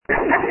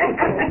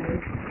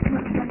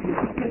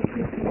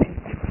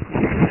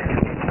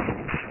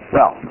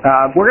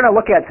We're going to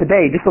look at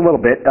today just a little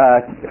bit,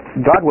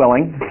 God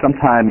willing,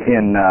 sometime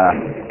in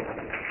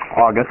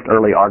August,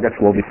 early August,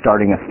 we'll be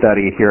starting a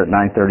study here at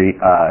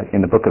 9:30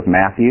 in the book of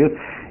Matthew.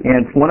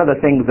 And one of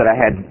the things that I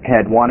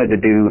had wanted to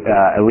do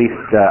at least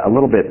a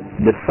little bit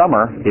this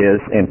summer is,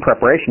 in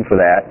preparation for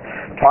that,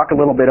 talk a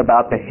little bit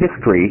about the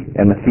history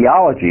and the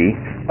theology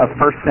of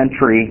first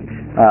century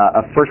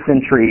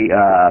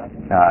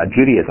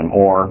Judaism,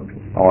 or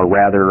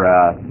rather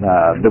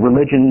the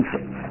religions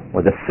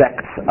or the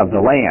sects of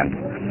the land.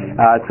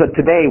 So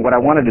today what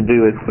I wanted to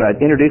do is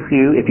introduce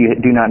you, if you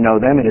do not know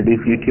them,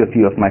 introduce you to a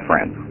few of my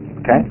friends.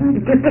 Okay?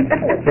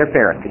 They're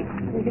Pharisees.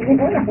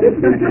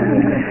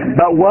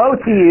 But woe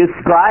to you,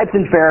 scribes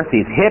and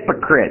Pharisees,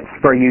 hypocrites,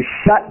 for you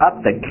shut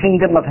up the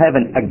kingdom of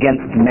heaven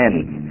against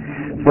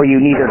men. For you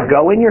neither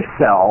go in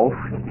yourselves,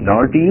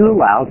 nor do you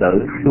allow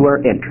those who are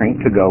entering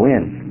to go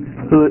in.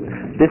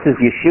 This is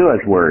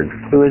Yeshua's words.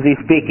 Who is he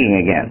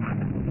speaking against?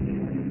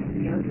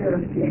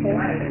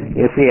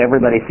 You see,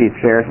 everybody sees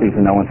Pharisees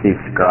and no one sees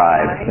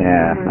scribes.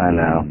 Yeah, I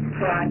know.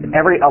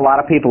 A lot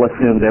of people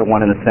assume they're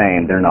one and the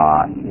same. They're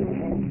not.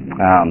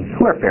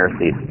 Who are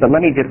Pharisees? But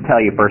let me just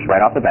tell you first, right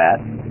off the bat,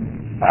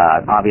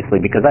 obviously,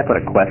 because I put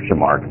a question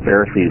mark,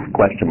 Pharisees,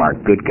 question mark,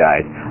 good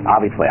guys,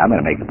 obviously I'm going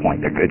to make the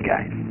point they're good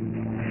guys.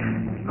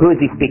 Who is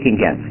he speaking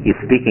against? He's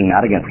speaking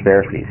not against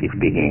Pharisees, he's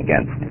speaking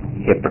against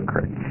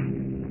hypocrites.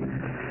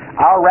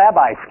 Our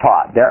rabbis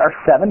taught there are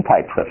 7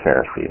 types of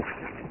Pharisees.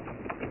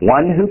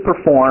 One who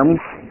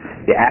performs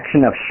the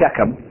action of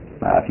Shechem.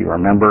 If you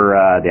remember,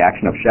 the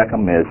action of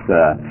Shechem is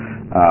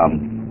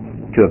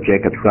 2 of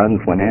Jacob's sons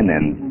went in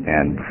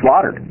and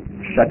slaughtered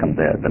Shechem,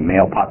 the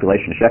male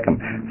population of Shechem,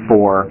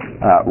 for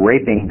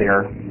raping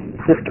their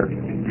sister.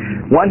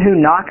 One who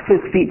knocks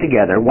his feet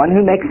together. One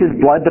who makes his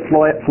blood to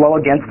flow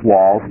against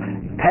walls.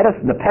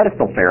 The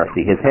pedestal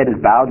Pharisee. His head is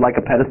bowed like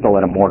a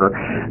pedestal in a mortar.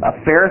 A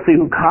Pharisee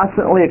who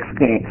constantly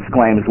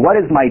exclaims, "What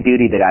is my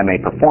duty that I may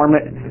perform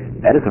it?"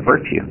 That is a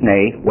virtue.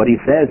 Nay, what he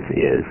says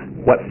is,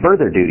 "What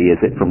further duty is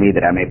it for me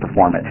that I may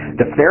perform it?"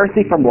 The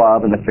Pharisee from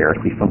love and the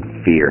Pharisee from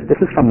fear. This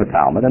is from the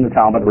Talmud, and the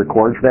Talmud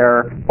records there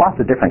are lots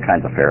of different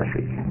kinds of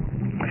Pharisees.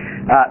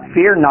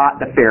 Fear not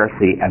the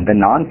Pharisee and the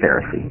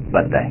non-Pharisee,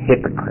 but the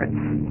hypocrites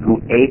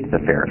who ate the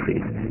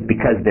Pharisees,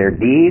 because their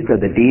deeds are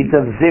the deeds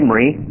of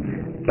Zimri,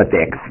 but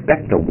they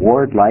expect a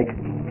reward like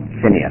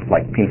Phinehas,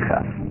 like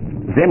Pinchas.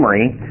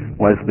 Zimri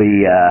was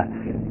the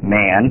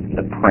man,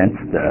 the prince,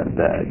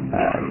 the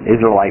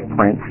Israelite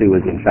prince who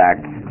was in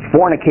fact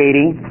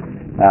fornicating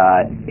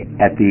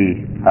at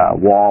the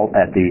wall,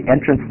 at the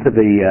entrance to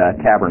the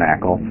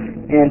tabernacle.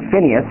 And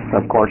Phinehas,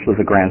 of course, was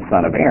a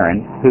grandson of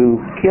Aaron who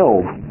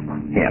killed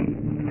him.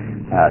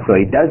 So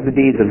he does the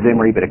deeds of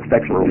Zimri but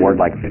expects a reward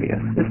like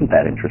Phinehas. Isn't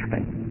that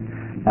interesting?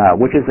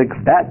 Which is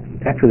that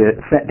actually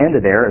the end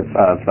of there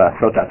of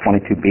Sotah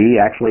 22b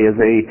actually is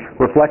a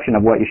reflection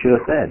of what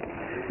Yeshua said.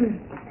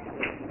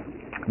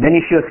 Then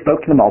Yeshua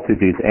spoke to the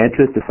multitudes and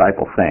to his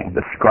disciples, saying,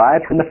 "The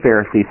scribes and the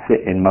Pharisees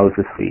sit in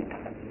Moses' seat."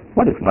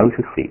 What is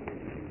Moses' seat?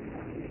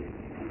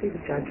 Seat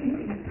of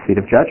judgment. Seat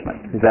of judgment.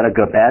 Is that a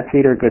bad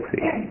seat or a good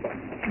seat?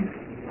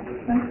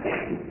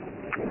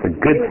 It's a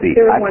good seat.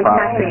 They're the ones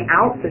passing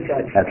out the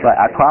judgment. That's right.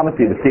 I promise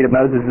you, the seat of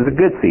Moses is a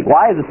good seat.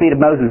 Why is the seat of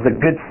Moses a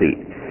good seat?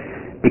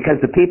 Because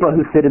the people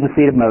who sit in the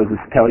seat of Moses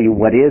tell you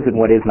what is and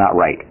what is not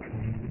right.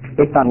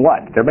 Based on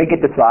what? Everybody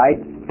get to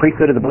decide?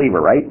 Priesthood of the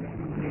believer, right?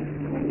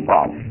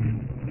 Wrong.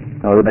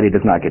 No, everybody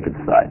does not get to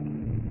decide.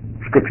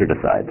 Scripture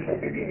decides.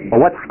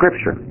 Well, what's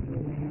Scripture?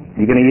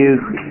 You going to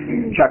use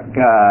Chuck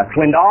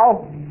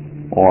Swindoll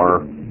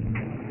or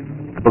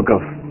the book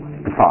of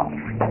the Psalms?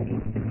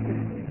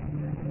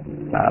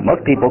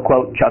 Most people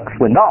quote Chuck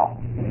Swindoll,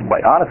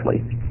 quite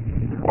honestly,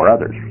 or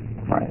others.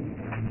 Right?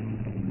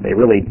 They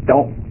really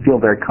don't feel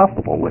very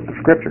comfortable with the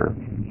Scripture.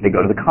 They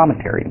go to the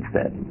commentary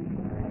instead.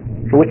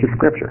 So which is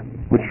Scripture?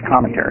 Which is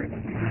commentary?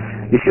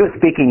 Yeshua is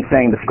speaking,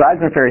 saying, the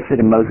scribes and Pharisees sit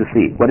in Moses'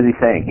 seat. What is he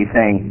saying? He's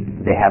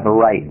saying they have a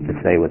right to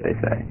say what they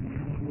say.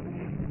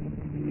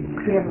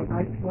 They have a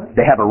right to what?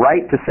 They have a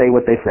right to say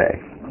what they say.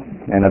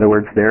 In other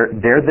words, they're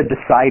the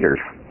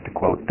deciders, to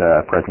quote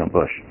President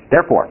Bush.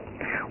 Therefore,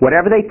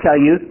 whatever they tell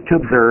you to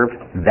observe,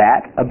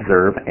 that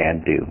observe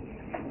and do.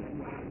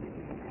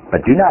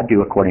 But do not do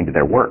according to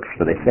their works,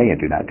 for they say and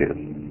do not do.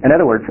 In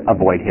other words,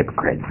 avoid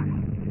hypocrites.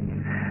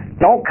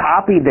 Don't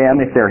copy them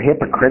if they're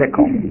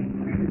hypocritical.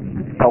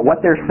 But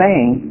what they're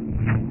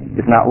saying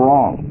is not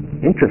wrong.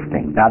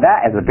 Interesting. Now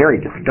that is a very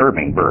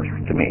disturbing verse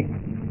to me.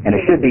 And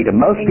it should be to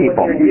most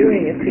people. What you're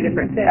doing is 2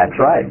 different things. That's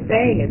right.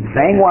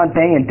 Saying one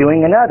thing and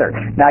doing another.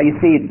 Now you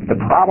see, the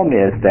problem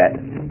is that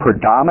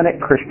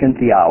predominant Christian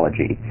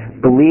theology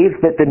believes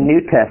that the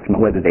New Testament,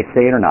 whether they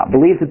say it or not,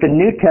 believes that the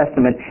New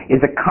Testament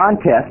is a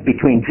contest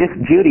between just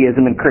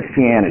Judaism and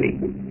Christianity.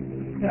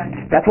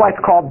 Right. That's why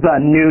it's called the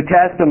New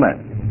Testament.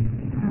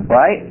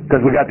 Right?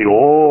 Because we got the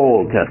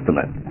Old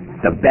Testament.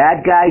 The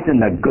bad guys and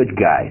the good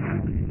guys.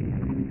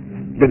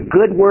 The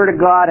good Word of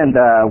God and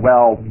the,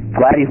 well,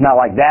 glad he's not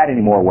like that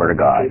anymore Word of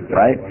God,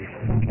 right?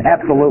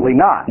 Absolutely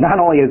not. Not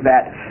only is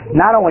that,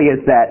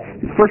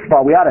 first of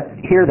all, we ought to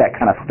hear that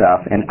kind of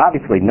stuff, and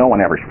obviously no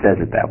one ever says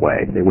it that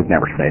way. They would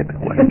never say it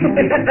that way.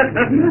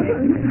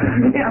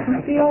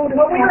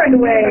 Well, we were in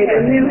the way,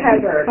 the new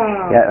has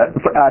come. Yeah,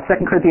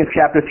 2 Corinthians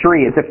chapter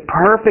 3 is a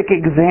perfect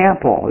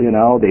example.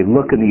 They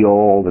look in the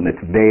old, and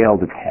it's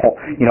veiled, it's whole.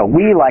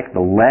 We like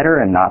the letter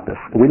and not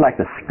we like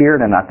the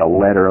spirit and not the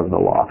letter of the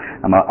law.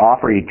 I'm going to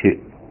offer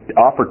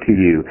to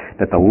you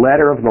that the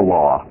letter of the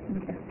law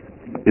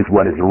is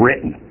what is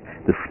written.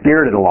 The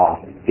spirit of the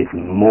law is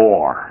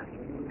more.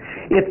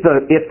 If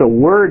the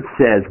word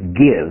says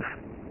give,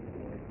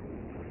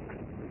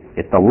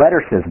 if the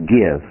letter says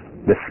give,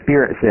 the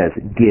spirit says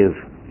give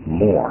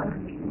more.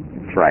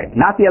 That's right.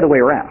 Not the other way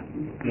around.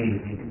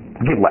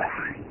 Give less.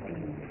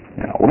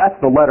 Well, that's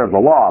the letter of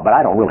the law, but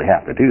I don't really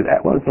have to do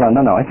that. Well,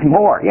 no, it's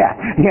more. Yeah.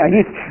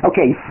 You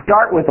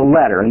start with the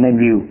letter and then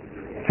you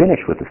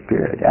finish with the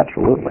spirit.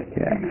 Absolutely.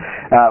 Yeah.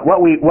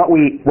 What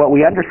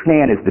we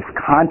understand is this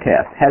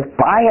contest has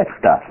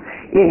biased us.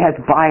 It has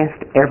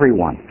biased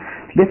everyone.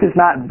 This is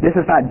not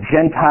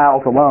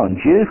Gentiles alone.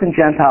 Jews and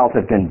Gentiles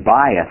have been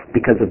biased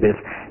because of this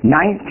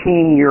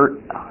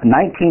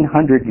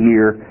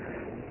 1900-year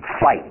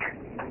fight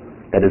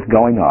that is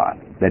going on,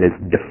 that is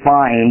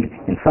defined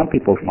in some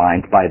people's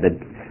minds by the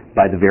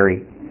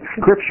very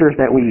scriptures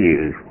that we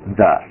use,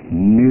 the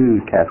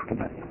New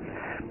Testament.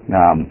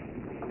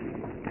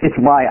 It's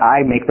why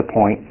I make the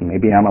point,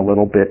 maybe I'm a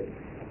little bit,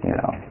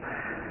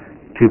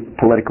 too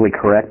politically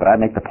correct, but I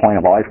make the point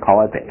of always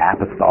call it the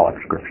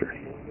apostolic scriptures,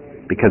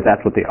 because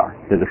that's what they are.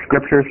 They're the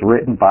scriptures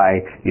written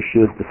by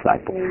Yeshua's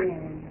disciples.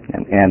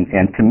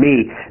 And to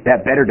me,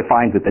 that better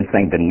defines it than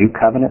saying the new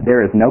covenant.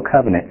 There is no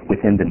covenant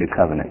within the new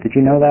covenant. Did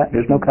you know that?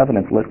 There's no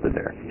covenants listed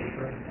there.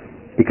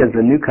 Because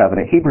the new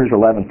covenant, Hebrews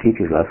 11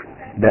 teaches us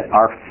that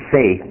our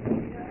faith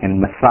in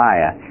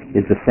Messiah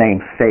is the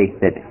same faith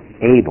that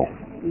Abel,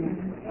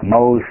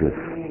 Moses,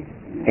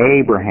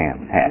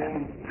 Abraham had.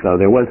 So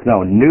there was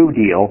no new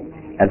deal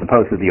as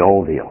opposed to the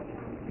old deal.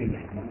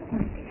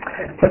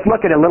 Let's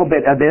look at a little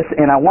bit of this,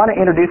 and I want to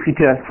introduce you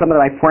to some of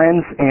my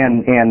friends,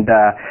 and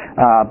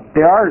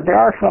there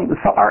are some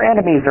our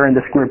enemies are in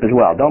this group as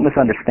well. Don't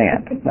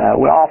misunderstand.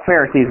 We're all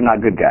Pharisees and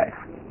not good guys,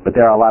 but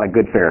there are a lot of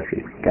good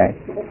Pharisees. Okay,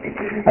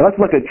 now let's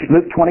look at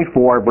Luke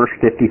 24, verse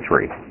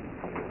 53.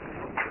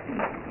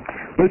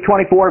 Luke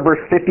 24, verse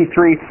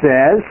 53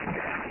 says.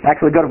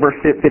 Actually, go to verse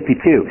 52.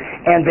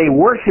 And they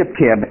worshipped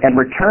him and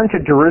returned to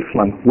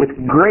Jerusalem with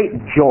great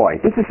joy.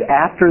 This is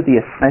after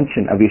the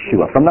ascension of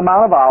Yeshua from the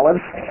Mount of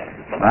Olives,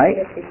 right?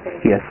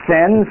 He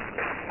ascends,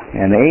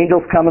 and the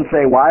angels come and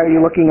say, "Why are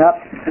you looking up?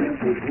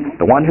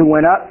 The one who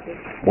went up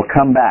will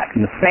come back."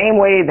 In the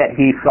same way that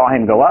he saw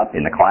him go up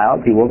in the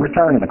clouds, he will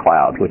return in the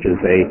clouds,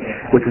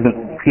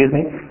 excuse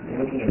me?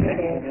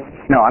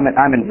 No,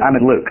 I'm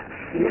in Luke.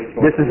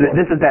 This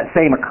is that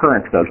same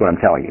occurrence, though, is what I'm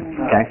telling you.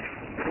 Okay.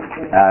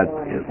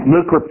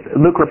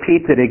 Luke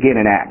repeats it again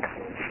in Acts.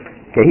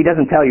 Okay, he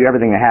doesn't tell you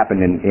everything that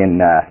happened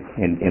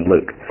in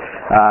Luke,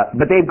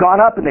 but they've gone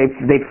up and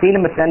they've seen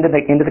him ascend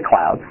into the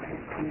clouds,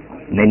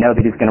 and they know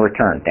that he's going to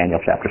return. Daniel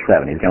chapter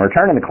 7, he's going to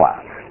return in the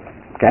clouds.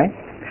 Okay,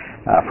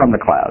 from the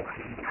clouds.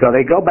 So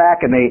they go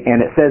back and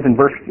it says in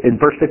verse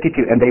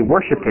 52, and they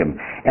worshipped him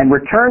and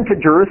returned to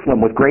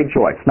Jerusalem with great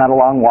joy. It's not a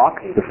long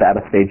walk; it's a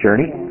Sabbath day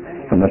journey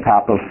from the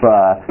top of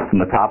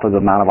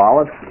the Mount of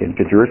Olives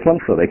into Jerusalem,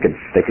 so they could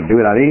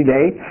do it on any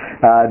day.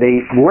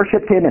 They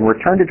worshipped him and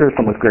returned to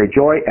Jerusalem with great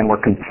joy, and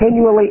were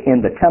continually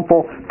in the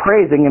temple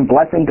praising and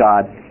blessing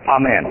God.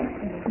 Amen.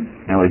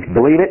 Now, if you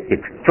believe it,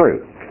 it's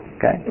true.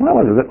 Okay. Well,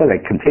 was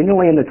they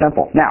continually in the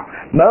temple? Now,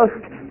 most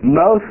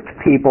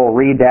people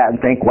read that and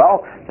think,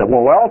 well,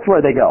 where else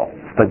were they go?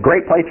 It's a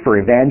great place for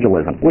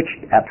evangelism, which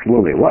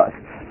absolutely it was.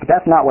 But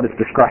that's not what it's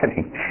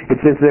describing. It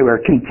says they were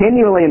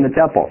continually in the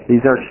temple.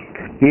 These are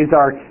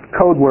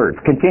code words,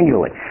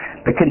 continually.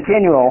 The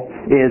continual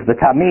is the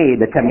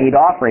tamid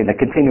offering, the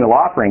continual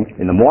offering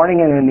in the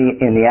morning and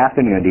in the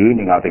afternoon, the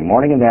evening offering,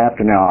 morning and the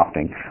afternoon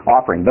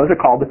offering. Those are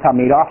called the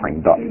tamid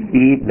offering.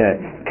 The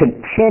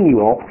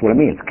continual, that's what it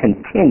means,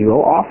 continual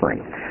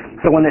offering.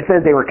 So when it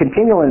says they were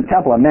continual in the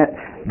temple, it meant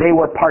they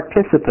were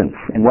participants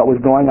in what was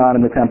going on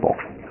in the temple.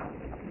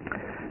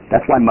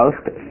 That's why most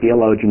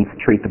theologians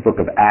treat the book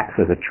of Acts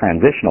as a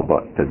transitional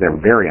book, because they're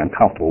very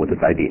uncomfortable with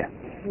this idea.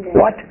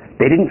 What?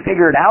 They didn't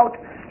figure it out?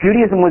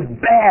 Judaism was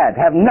bad,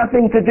 have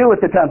nothing to do with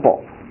the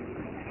temple.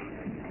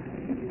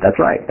 That's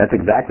right. That's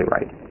exactly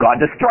right. God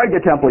destroyed the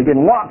temple. He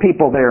didn't want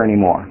people there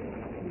anymore.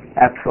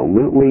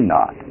 Absolutely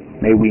not.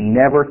 May we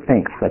never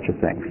think such a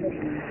thing.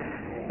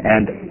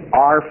 And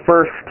our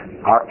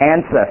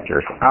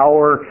ancestors,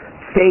 our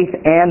faith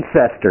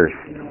ancestors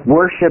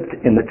worshipped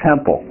in the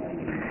temple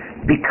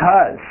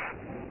because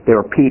they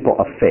were people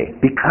of faith,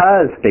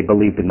 because they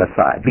believed in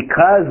Messiah,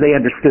 because they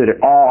understood it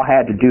all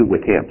had to do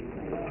with him.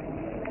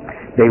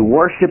 They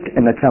worshipped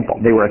in the temple.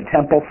 They were a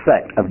temple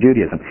sect of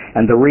Judaism.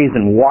 And the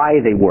reason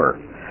why they were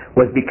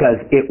was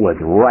because it was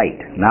right,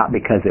 not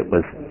because it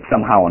was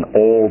somehow an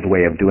old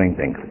way of doing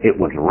things. It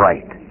was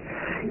right.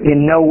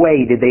 In no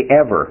way did they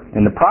ever.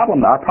 And the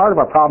problem, part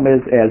of our problem is,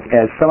 as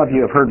some of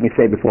you have heard me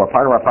say before,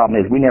 part of our problem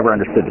is we never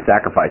understood the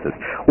sacrifices.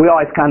 We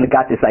always kind of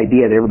got this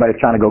idea that everybody's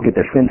trying to go get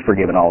their sins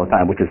forgiven all the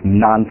time, which is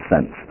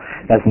nonsense.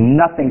 It has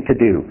nothing to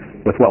do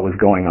with what was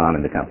going on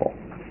in the temple.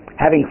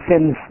 Having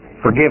sins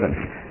forgiven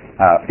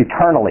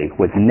eternally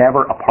was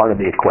never a part of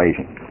the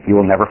equation. You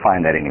will never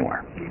find that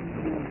anywhere.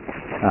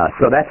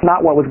 So that's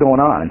not what was going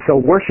on. And so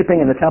worshiping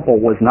in the temple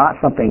was not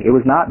something, it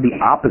was not the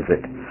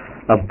opposite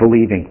of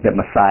believing that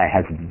Messiah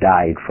has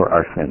died for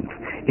our sins.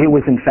 It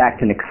was in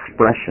fact an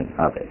expression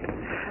of it.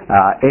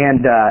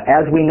 And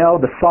as we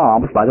know, the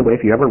Psalms, by the way,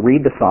 if you ever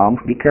read the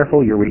Psalms, be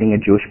careful you're reading a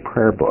Jewish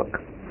prayer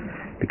book,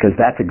 because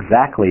that's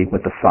exactly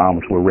what the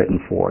Psalms were written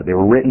for. They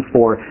were written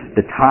for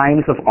the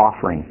times of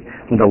offering,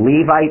 when the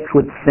Levites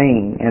would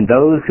sing, and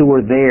those who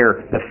were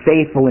there, the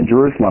faithful in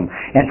Jerusalem,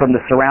 and from the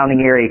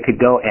surrounding area could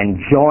go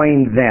and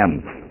join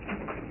them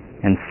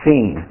and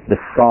sing the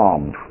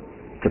Psalms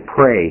to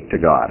pray to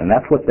God. And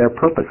that's what their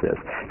purpose is.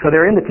 So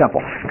they're in the temple.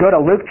 Go to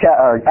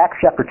Acts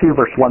chapter 2,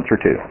 verse 1 through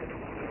 2.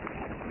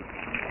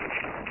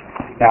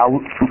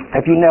 Now,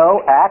 if you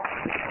know, Acts,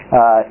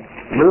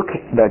 Luke,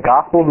 the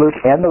Gospel of Luke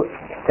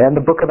and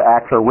the book of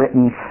Acts are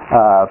written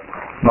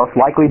most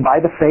likely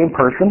by the same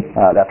person.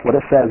 That's what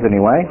it says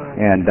anyway.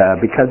 And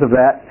because of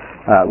that,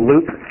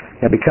 Luke,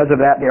 and because of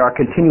that, they are a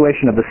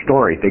continuation of the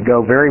story. They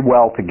go very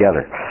well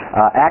together.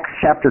 Acts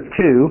chapter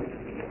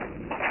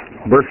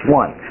 2, verse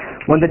 1.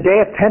 When the day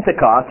of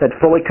Pentecost had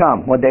fully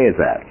come, what day is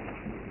that?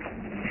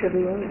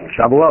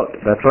 Shavuot,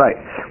 that's right.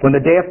 When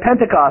the day of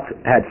Pentecost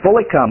had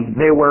fully come,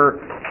 they were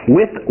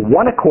with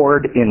one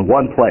accord in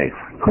one place.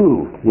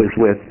 Who was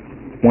with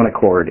one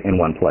accord in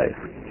one place?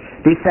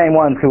 These same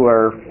ones who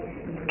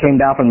came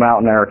down from the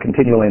mountain are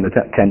continually in the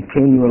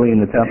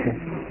temple.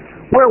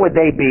 Where would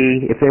they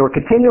be if they were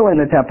continually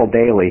in the temple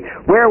daily?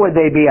 Where would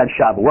they be on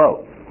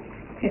Shavuot?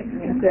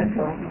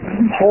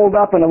 Holed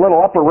up in a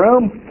little upper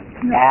room?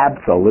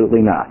 Absolutely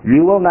not.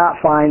 You will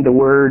not find the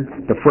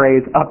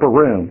phrase upper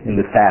room in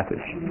this passage.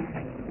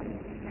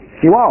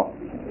 You won't.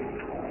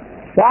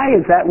 Why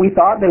is that? We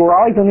thought they were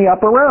always in the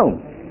upper room.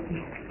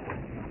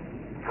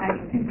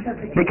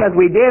 Because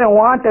we didn't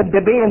want them to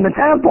be in the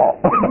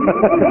temple.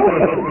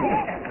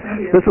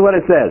 This is what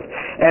it says.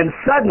 And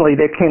suddenly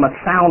there came a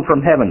sound from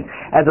heaven,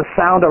 as a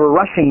sound of a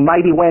rushing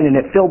mighty wind, and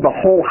it filled the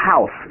whole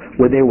house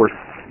where they were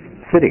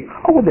sitting.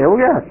 Oh, well, there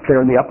we are.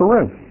 They're in the upper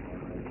room.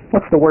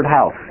 What's the word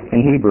house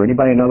in Hebrew?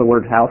 Anybody know the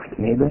word house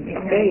in Hebrew?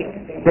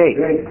 Beit.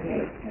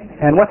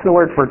 And what's the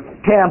word for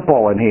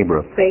temple in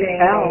Hebrew? Beit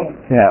El.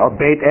 Yeah, or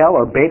Beit El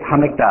or Beit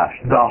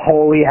HaMikdash, the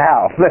holy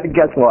house.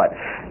 Guess what?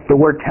 The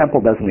word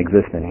temple doesn't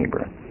exist in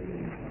Hebrew.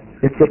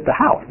 It's just the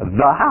house.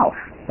 The house.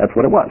 That's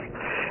what it was.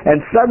 And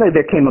suddenly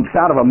there came a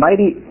sound from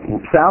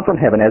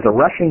heaven as a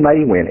rushing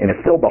mighty wind, and it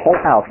filled the whole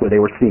house where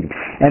they were seated.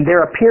 And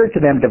there appeared to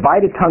them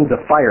divided tongues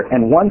of fire,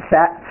 and one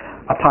sat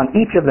upon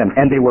each of them,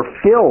 and they were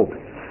filled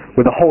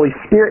with the Holy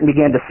Spirit and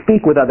began to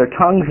speak with other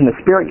tongues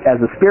as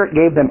the Spirit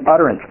gave them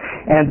utterance.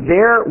 And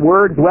there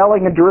were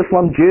dwelling in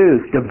Jerusalem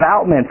Jews,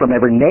 devout men from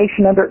every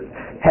nation under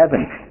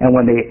heaven. And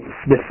when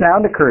the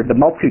sound occurred, the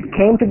multitude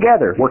came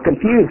together, were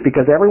confused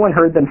because everyone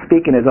heard them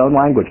speak in his own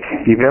language.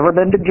 If you've ever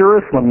been to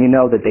Jerusalem, you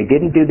know that they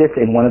didn't do this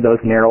in one of those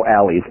narrow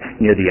alleys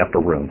near the upper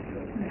room.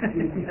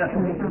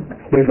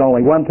 There's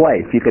only one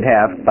place you could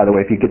have, by the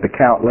way, if you get the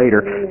count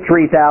later,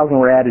 3,000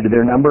 were added to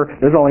their number.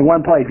 There's only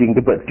one place you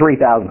can put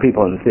 3,000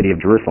 people in the city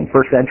of Jerusalem,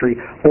 1st century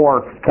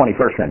or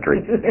 21st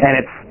century, and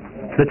it's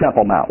the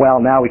Temple Mount.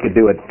 Well, now we could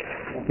do it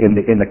in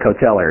the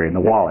Kotel area, in the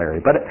wall area,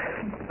 but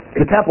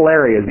the temple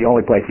area is the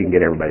only place you can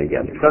get everybody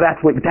together. So that's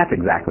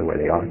exactly where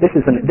they are. This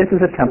is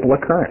a temple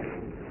occurrence.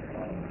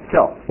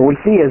 So what we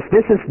see is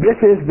this is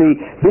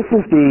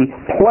the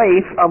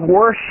place of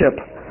worship.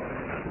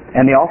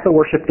 And they also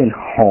worshipped in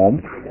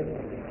homes,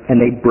 and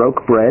they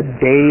broke bread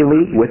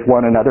daily with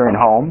one another in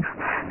homes.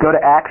 Go to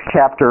Acts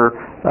chapter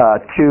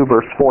 2,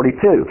 verse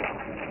 42.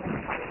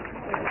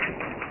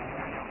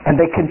 And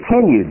they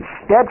continued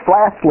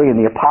steadfastly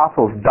in the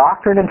apostles'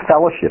 doctrine and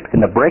fellowship,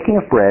 in the breaking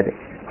of bread,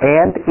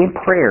 and in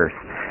prayers.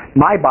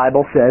 My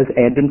Bible says,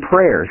 and in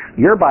prayers.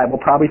 Your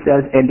Bible probably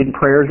says, and in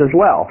prayers as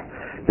well.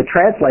 The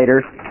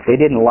translators, they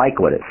didn't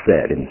like what it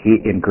said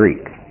in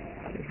Greek.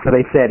 So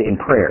they said in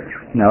prayers.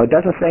 No, it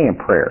doesn't say in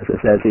prayers.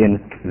 It says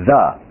in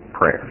the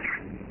prayers.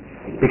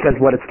 Because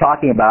what it's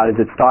talking about is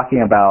it's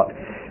talking about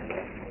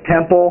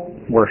temple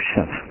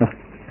worship.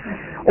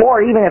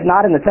 Or even if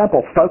not in the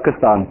temple,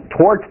 focused on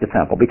towards the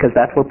temple, because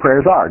that's where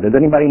prayers are. Does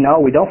anybody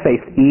know? We don't face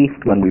east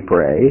when we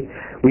pray.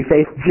 We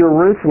face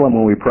Jerusalem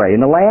when we pray.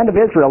 In the land of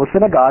Israel, the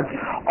synagogues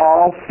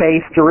all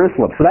face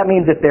Jerusalem. So that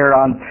means if they're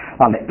on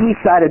the east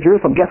side of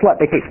Jerusalem, guess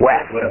what? They face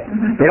west.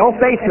 They don't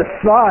face the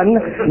sun.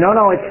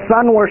 No, it's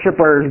sun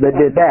worshipers that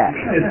did that.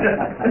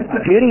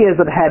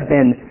 Judaism had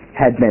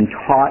been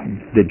taught,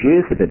 the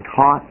Jews had been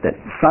taught that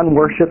sun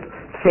worship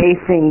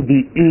facing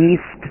the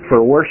east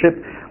for worship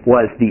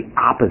was the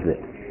opposite.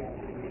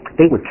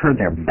 They would turn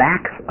their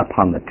backs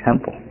upon the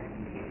temple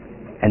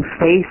and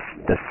face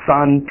the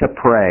sun to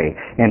pray.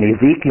 And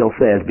Ezekiel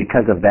says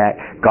because of that,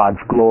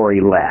 God's glory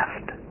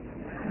left.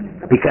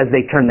 Because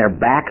they turned their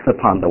backs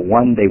upon the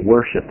one they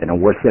worshipped and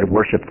instead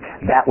worshipped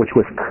that which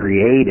was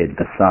created,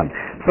 the sun.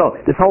 So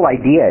this whole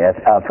idea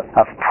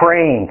of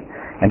praying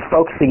and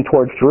focusing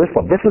towards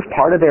Jerusalem, this is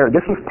part of their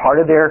worship,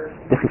 part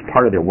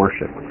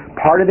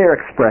of their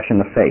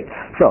expression of faith.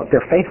 So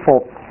they're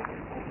faithful.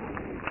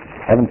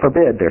 Heaven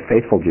forbid, they're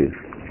faithful Jews.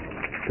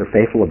 They're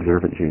faithful,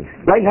 observant Jews.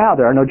 Right now,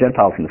 there are no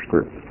Gentiles in this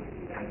group.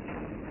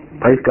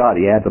 Praise God,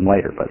 he adds them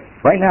later, but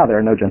right now there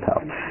are no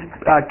Gentiles.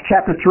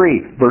 Chapter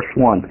 3, verse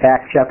 1,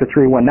 Acts chapter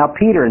 3, 1. Now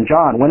Peter and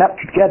John went up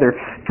together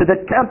to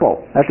the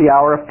temple at the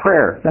hour of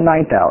prayer, the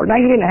 9th hour. Now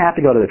you didn't have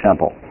to go to the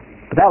temple,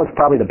 but that was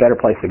probably the better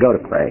place to go to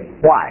pray.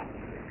 Why?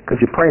 Because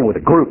you're praying with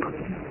a group.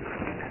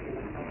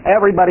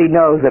 Everybody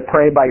knows that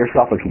praying by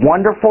yourself is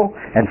wonderful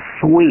and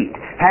sweet.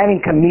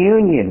 Having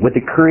communion with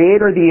the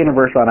Creator of the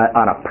universe on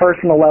a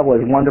personal level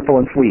is wonderful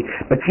and sweet.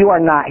 But you are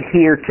not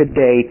here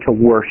today to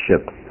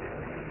worship,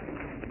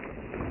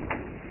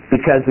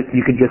 because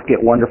you could just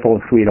get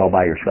wonderful and sweet all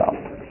by yourself.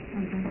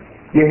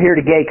 You're here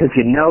today because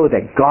you know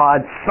that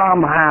God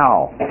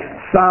somehow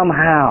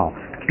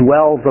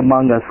dwells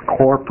among us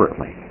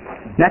corporately.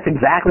 And that's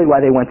exactly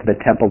why they went to the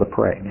temple to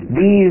pray.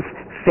 These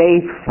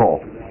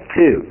faithful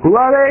two. Who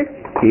are they?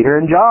 Peter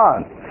and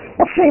John.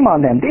 Well, shame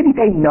on them. Didn't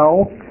they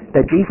know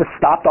that Jesus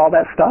stopped all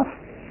that stuff?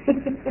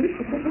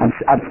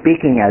 I'm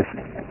speaking as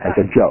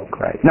a joke,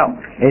 right? No.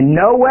 In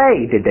no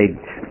way did they.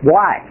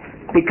 Why?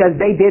 Because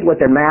they did what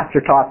their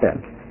master taught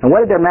them. And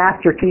what did their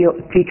master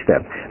teach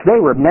them? They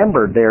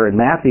remembered there in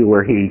Matthew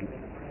where he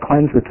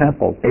cleansed the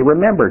temple. They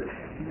remembered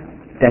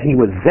that he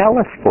was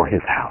zealous for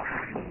his house.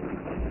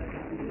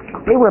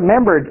 They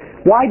remembered.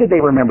 Why did they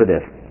remember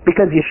this?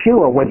 Because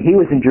Yeshua, when he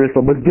was in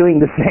Jerusalem, was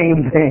doing the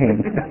same thing.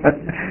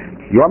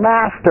 Your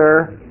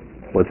master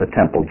was a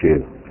temple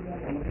Jew.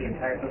 The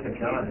entire book of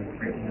John is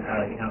written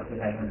accounts of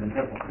heaven and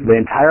temple. The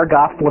entire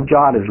Gospel of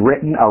John is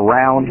written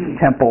around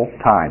temple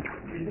times.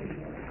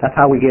 That's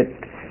how we get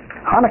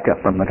Hanukkah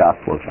from the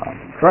Gospel of John.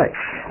 Right.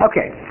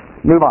 Okay,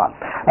 move on.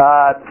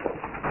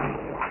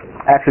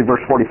 Actually, verse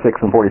 46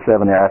 and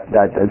 47 there,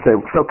 I'd say,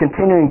 so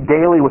continuing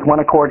daily with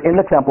one accord in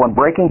the temple and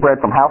breaking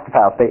bread from house to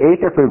house, they ate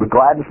their food with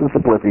gladness and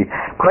simplicity,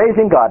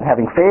 praising God and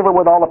having favor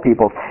with all the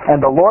peoples. And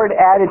the Lord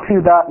added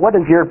to the, what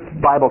does your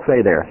Bible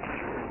say there?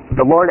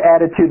 The Lord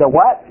added to the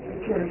what?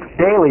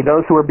 Daily,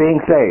 those who are being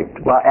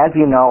saved. Well, as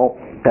you know,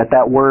 that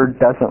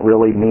word doesn't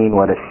really mean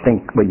what you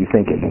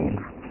think it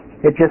means.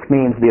 It just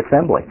means the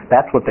assembly.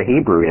 That's what the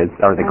Hebrew is,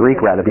 or the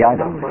Greek rather, the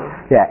item.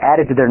 Yeah,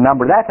 added to their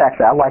number. That's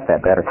actually, I like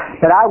that better.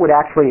 But I would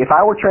actually, if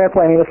I were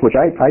translating this, which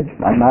I'm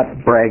not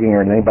bragging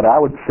or anything, but I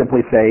would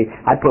simply say,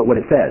 I'd put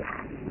what it says.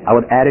 I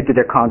would add it to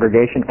their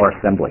congregation or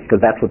assembly,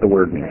 because that's what the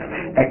word means.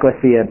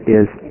 Ecclesia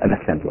is an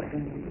assembly.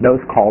 Those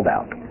called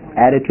out.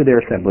 Added to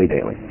their assembly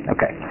daily.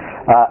 Okay.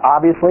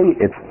 Obviously,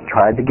 it's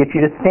tried to get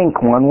you to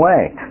think one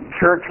way.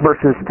 Church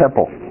versus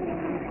temple.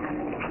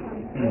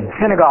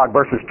 Synagogue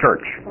versus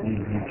church.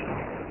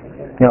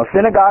 You know,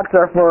 synagogues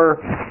are for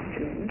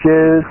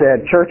Jews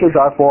and churches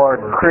are for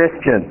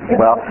Christians.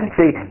 Well,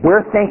 see,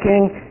 we're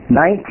thinking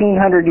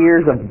 1900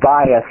 years of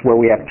bias where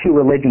we have two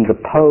religions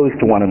opposed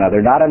to one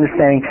another, not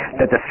understanding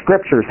that the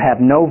scriptures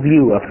have no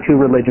view of two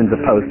religions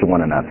opposed to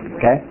one another.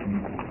 Okay?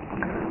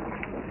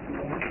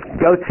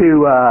 Go to,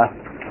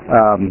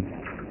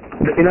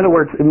 in other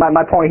words,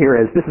 my point here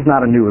is this is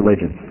not a new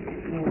religion.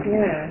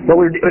 Yeah.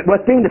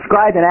 What's being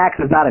described in Acts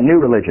is not a new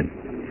religion.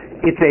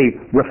 It's a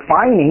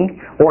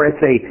refining, or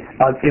it's a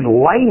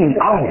enlightening.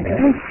 Oh,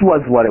 this was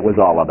what it was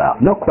all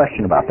about. No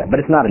question about that. But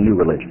it's not a new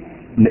religion.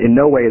 In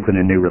no way is it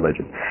a new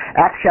religion.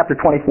 Acts chapter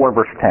 24,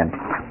 verse 10.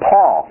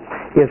 Paul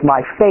is my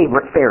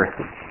favorite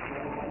Pharisee.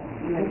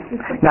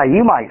 Now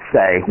you might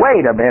say,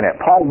 wait a minute.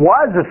 Paul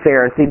was a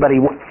Pharisee, but he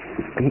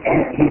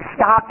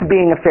stopped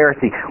being a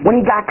Pharisee when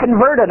he got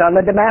converted on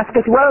the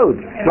Damascus Road,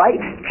 right?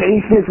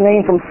 Changed his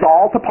name from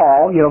Saul to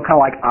Paul, kind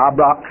of like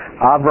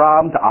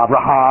Avram to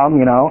Abraham,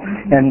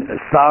 and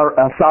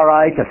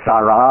Sarai to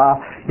Sarah.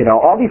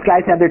 All these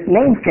guys have their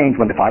names changed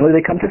when finally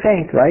they come to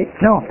faith, right?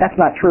 No, that's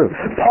not true.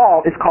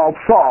 Paul is called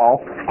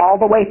Saul all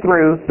the way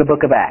through the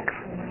book of Acts.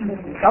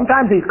 Most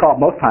times he's called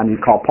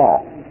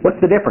Paul. What's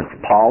the difference?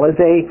 Paul is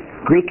a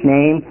Greek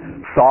name.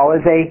 Shaul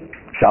is a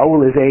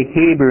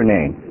Hebrew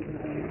name.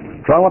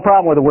 So the only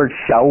problem with the word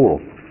Shaul.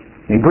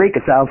 In Greek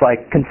it sounds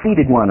like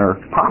conceited one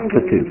or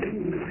prostitute.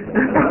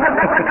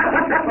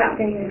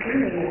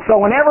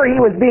 So whenever he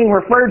was being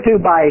referred to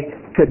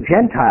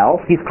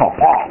Gentiles, he's called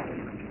Paul.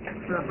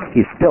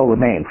 He still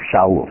remains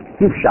Shaul.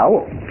 He's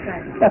Shaul.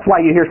 That's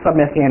why you hear some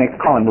Messianics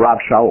call him Rav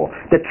Shaul.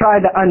 They try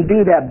to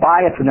undo that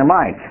bias in their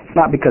mind. It's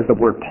not because the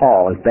word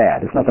Paul is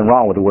bad. There's nothing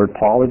wrong with the word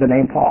Paul or the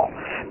name Paul.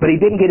 But he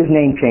didn't get his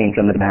name changed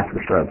on the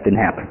Damascus Road. Didn't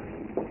happen.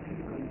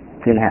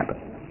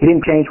 He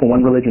didn't change from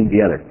one religion to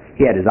the other.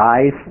 He had his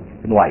eyes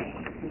enlightened.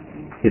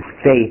 His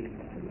faith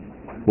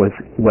was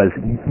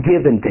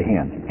given to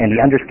him, and he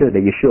understood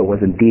that Yeshua was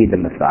indeed the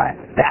Messiah.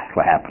 That's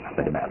what happened on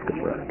the Damascus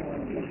Road.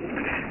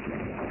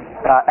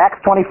 Acts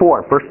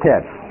 24, verse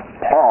 10.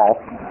 Paul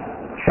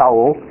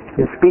Shaul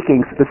is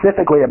speaking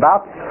specifically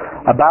about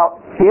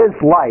his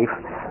life.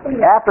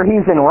 After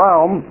he's in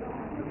Rome,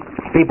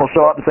 people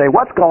show up and say,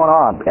 what's going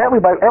on?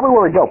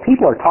 Everywhere we go,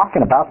 people are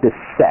talking about this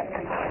sect,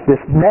 this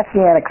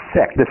messianic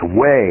sect, this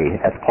way,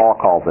 as Paul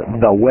calls it,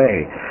 the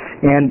way.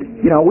 And,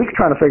 we're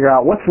trying to figure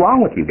out what's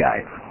wrong with you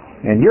guys.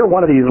 And you're one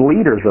of these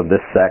leaders of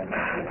this sect.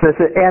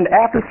 And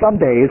after some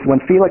days,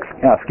 when Felix,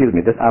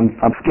 I'm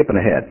skipping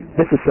ahead.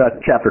 This is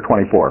chapter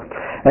 24.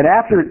 And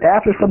after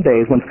some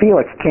days, when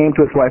Felix came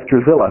to his wife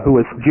Drusilla, who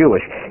was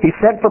Jewish, he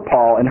sent for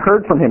Paul and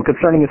heard from him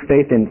concerning his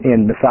faith in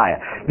Messiah.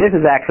 This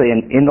is actually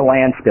in the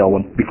land still,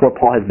 before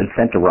Paul has been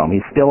sent to Rome.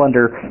 He's still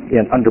under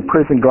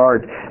prison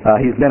guard.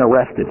 He's been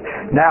arrested.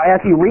 Now,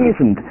 as he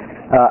reasoned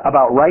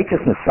about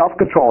righteousness,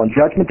 self-control, and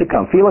judgment to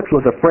come, Felix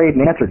was afraid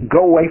and answered,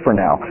 go away for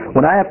now.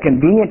 When I have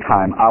convenient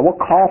time, I will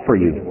call for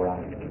you.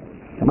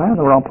 Am I in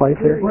the wrong place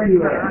here?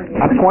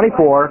 I'm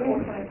 24. 10.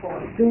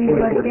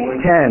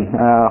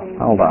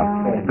 Hold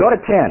on. Go to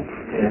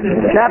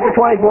 10. Chapter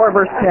 24,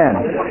 verse 10.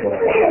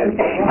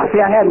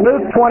 See, I had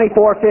Luke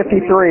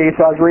 24:53,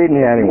 so I was reading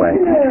it anyway.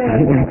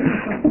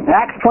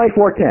 Acts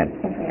 24:10.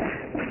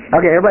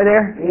 Okay, everybody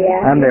there?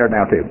 Yeah. I'm there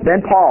now too. Then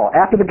Paul,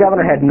 after the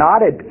governor had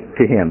nodded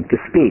to him to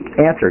speak,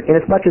 answered,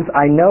 inasmuch as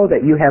I know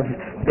that you have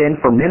been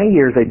for many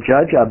years a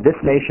judge of this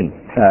nation,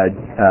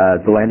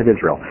 the land of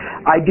Israel,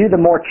 I do the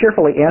more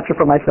cheerfully answer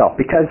for myself,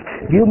 because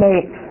you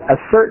may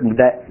ascertain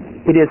that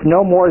it is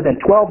no more than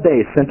 12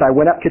 days since I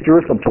went up to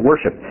Jerusalem to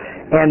worship,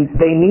 and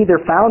they neither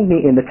found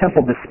me in the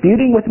temple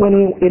disputing with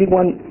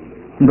anyone,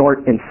 nor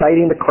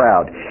inciting the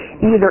crowd,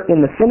 either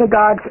in the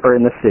synagogues or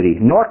in the city,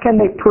 nor can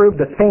they prove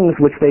the things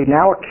which they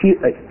now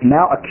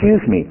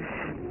accuse me.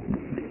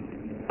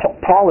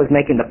 Paul is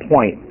making the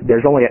point,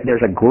 there's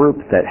a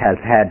group that has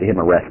had him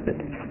arrested,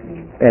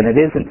 and it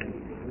isn't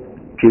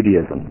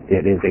Judaism.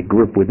 It is a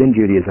group within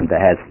Judaism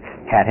that has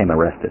had him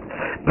arrested.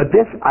 But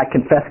this I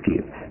confess to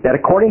you, that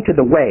according to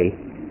the way,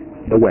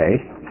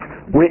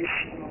 which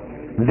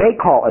they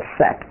call a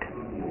sect,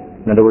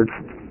 in other words,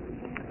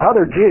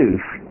 other Jews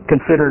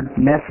considered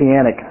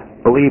Messianic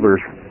believers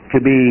to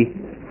be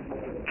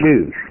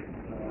Jews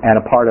and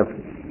a part of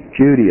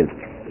Judaism.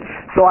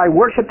 So I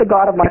worship the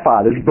God of my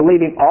fathers,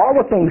 believing all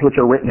the things which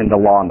are written in the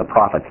law and the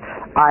prophets.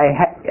 I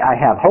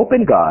have hope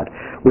in God,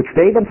 which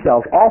they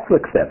themselves also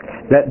accept,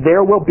 that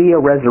there will be a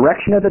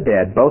resurrection of the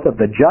dead, both of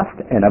the just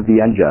and of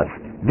the unjust.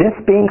 This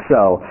being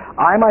so,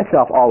 I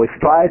myself always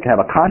strive to have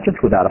a conscience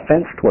without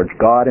offense towards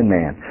God and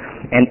man.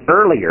 And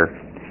earlier,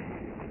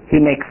 he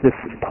makes this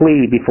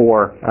plea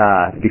before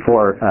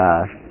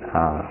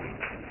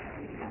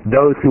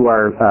those who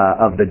are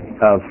of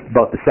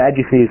both the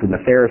Sadducees and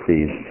the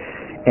Pharisees,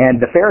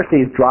 and the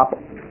Pharisees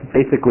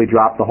basically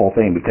drop the whole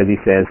thing, because he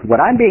says, what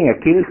I'm being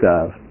accused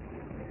of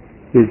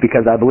is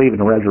because I believe in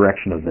the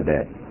resurrection of the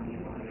dead,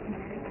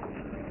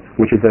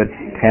 which is a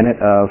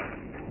tenet of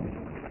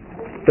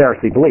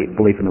Pharisee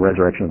belief in the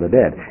resurrection of the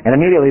dead. And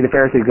immediately the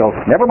Pharisees go,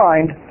 never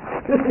mind,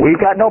 we've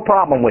got no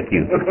problem with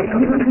you.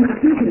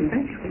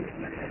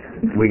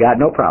 We got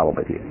no problem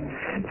with you.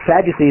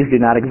 Sadducees do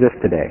not exist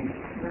today.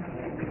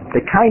 They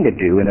kind of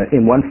do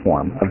in one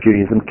form of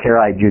Judaism,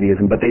 Karaite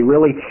Judaism, but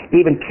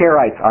even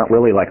Karaites aren't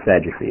really like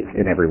Sadducees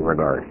in every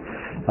regard.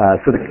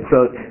 So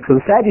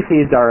the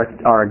Sadducees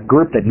are a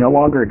group that no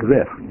longer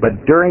exists, but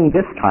during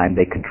this time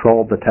they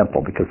controlled the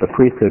temple because the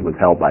priesthood was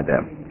held by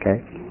them.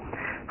 Okay,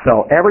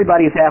 so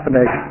everybody's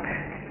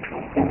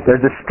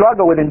there's a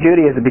struggle within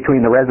Judaism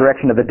between the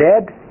resurrection of the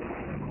dead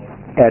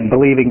and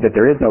believing that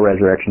there is no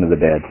resurrection of the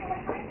dead.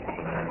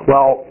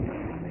 Well,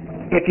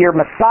 if your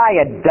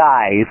Messiah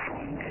dies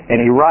and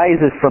he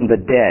rises from the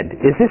dead,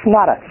 is this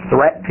not a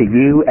threat to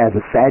you as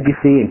a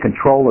Sadducee in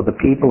control of the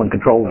people and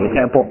control of the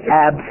temple?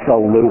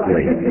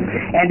 Absolutely.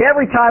 And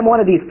every time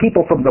one of these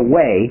people from the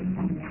way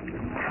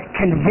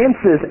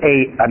convinces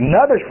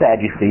another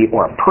Sadducee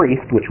or a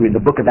priest, which in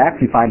the book of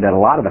Acts we find that a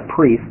lot of the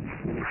priests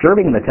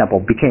serving in the temple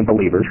became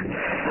believers,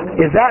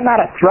 is that not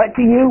a threat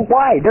to you?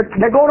 Why? They're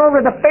going over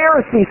to the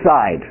Pharisee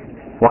side.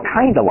 Well,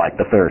 kind of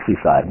like the Pharisee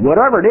side.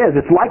 Whatever it is,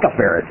 it's like a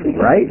Pharisee,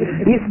 right?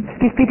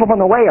 These people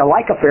from the way are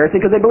like a Pharisee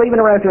because they believe in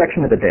the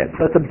resurrection of the dead.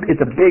 So it's a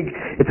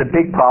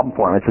big problem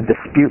for them. It's a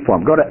dispute for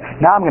them.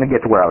 Now I'm going to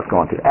get to where I was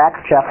going to.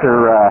 Acts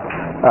chapter.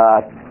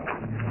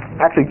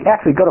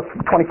 Actually, go to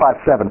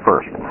 25:7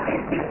 first.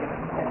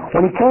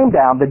 When he came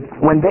down,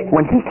 when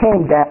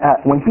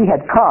he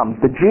had come,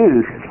 the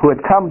Jews who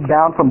had come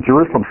down from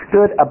Jerusalem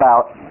stood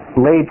about,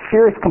 laid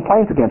serious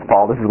complaints against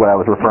Paul. This is what I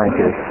was referring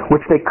to,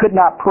 which they could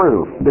not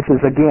prove. This is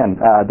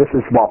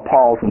while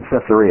Paul's in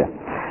Caesarea.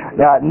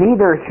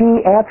 Neither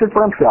he answered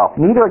for himself,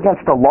 neither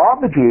against the law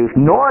of the Jews,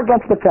 nor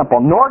against the temple,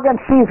 nor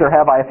against Caesar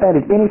have I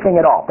offended anything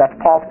at all. That's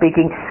Paul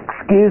speaking.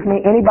 Excuse me,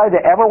 anybody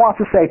that ever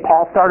wants to say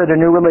Paul started a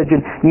new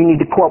religion, you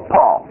need to quote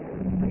Paul.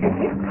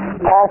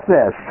 Paul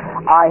says,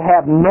 I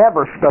have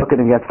never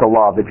spoken against the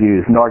law of the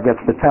Jews, nor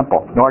against the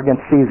temple, nor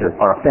against Caesar,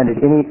 or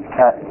offended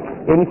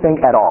anything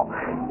at all.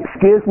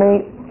 Excuse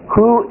me,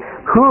 what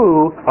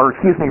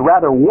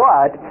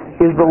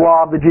is the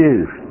law of the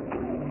Jews?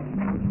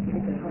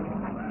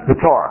 The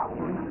Torah.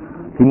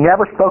 He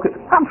never spoke it.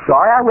 I'm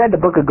sorry, I read the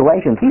book of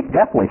Galatians. He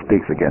definitely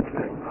speaks against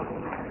it.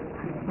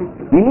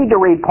 You need to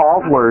read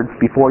Paul's words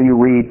before you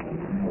read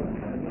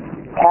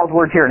Paul's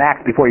words here in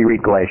Acts before you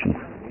read Galatians.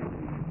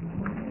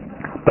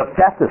 But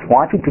Festus,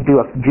 wanting to do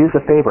Jews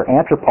a favor,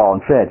 answered Paul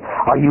and said,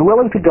 "Are you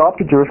willing to go up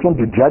to Jerusalem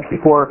to judge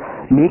before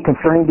me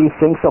concerning these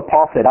things?" So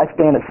Paul said, "I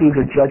stand at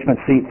Caesar's judgment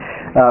seat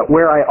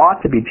where I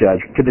ought to be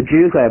judged. To the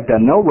Jews I have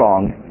done no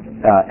wrong,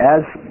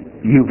 as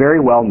you very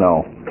well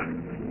know."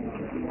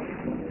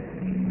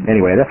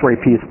 Anyway, that's where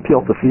he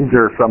appeals to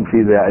Caesar. Some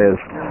see that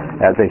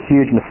as a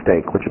huge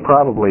mistake, which it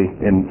probably,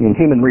 in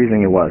human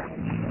reasoning, it was.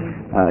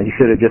 He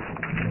should have just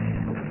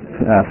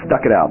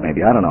stuck it out,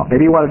 maybe. I don't know.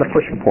 Maybe he wanted to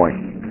push the point.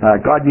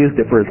 God used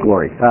it for His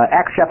glory.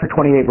 Acts chapter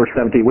 28, verse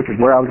 17, which is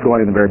where I was going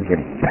in the very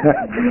beginning.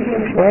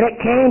 "And it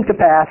came to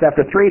pass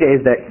after 3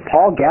 days that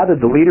Paul gathered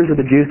the leaders of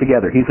the Jews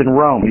together." He's in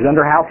Rome. He's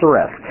under house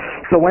arrest.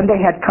 "So when they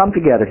had come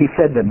together, he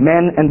said to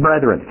men and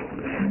brethren,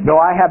 though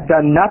I have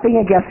done nothing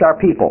against our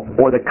people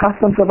or the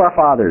customs of our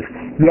fathers,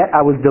 yet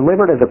I was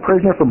delivered as a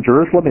prisoner from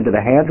Jerusalem into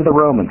the hands of the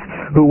Romans,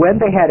 who when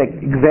they had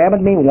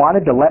examined me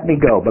wanted to let me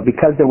go, but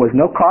because there was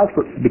no cause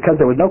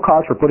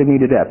for putting me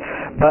to death.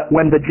 But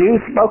when the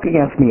Jews spoke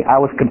against me, I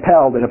was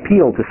compelled and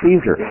appealed to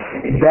Caesar,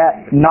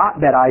 that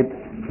not that I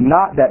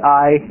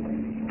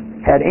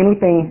had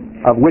anything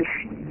of which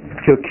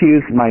to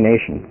accuse my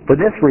nation. For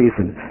this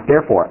reason,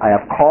 therefore, I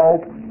have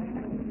called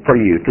for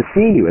you to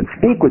see you and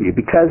speak with you,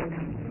 because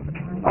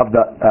of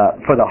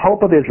for the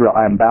hope of Israel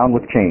I am bound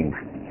with chains."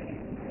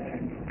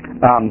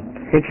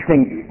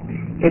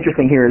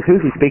 Interesting here is,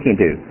 who's he speaking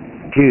to?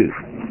 Jews.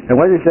 And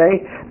what does he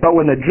say? "But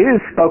when the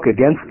Jews spoke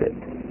against it."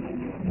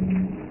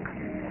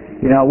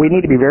 We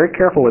need to be very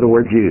careful with the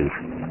word Jews.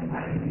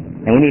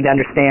 And we need to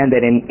understand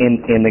that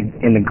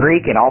in the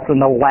Greek and also in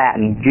the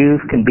Latin,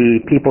 Jews can be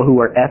people who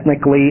are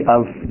ethnically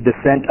of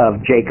descent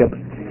of Jacob,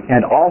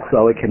 and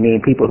also it can mean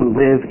people who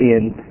live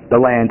in the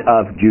land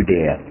of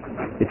Judea.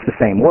 It's the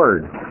same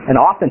word. And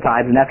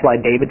oftentimes, and that's why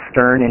David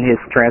Stern in his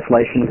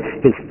translation,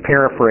 his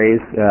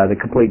paraphrase, the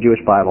Complete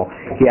Jewish Bible,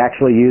 he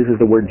actually uses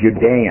the word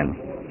Judean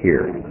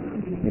here,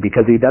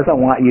 because he doesn't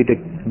want you to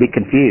be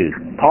confused.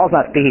 Paul's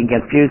not speaking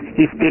against Jews,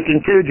 he's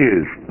speaking to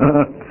Jews.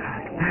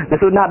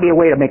 This would not be a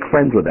way to make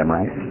friends with them,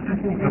 right?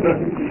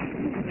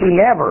 He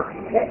never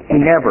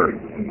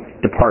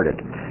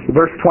departed.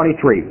 Verse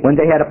 23, "When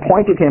they had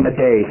appointed him a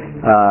day,"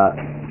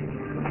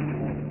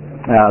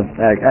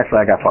 actually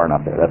I got far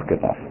enough there, that's good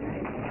enough.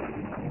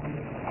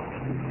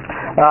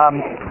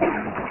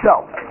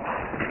 So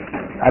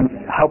I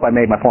hope I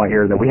made my point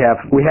here that we have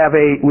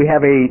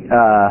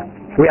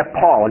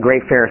Paul, a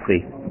great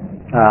Pharisee.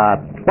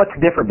 What's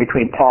different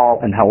between Paul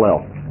and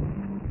Hillel?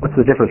 What's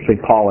the difference between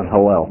Paul and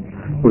Hillel,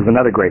 who's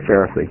another great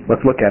Pharisee?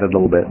 Let's look at it a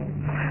little bit.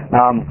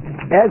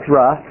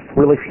 Ezra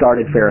really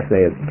started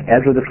Pharisaism.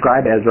 Ezra, the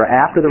scribe Ezra,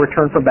 after the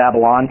return from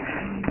Babylon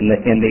in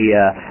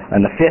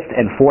the 5th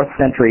and 4th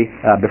century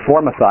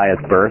before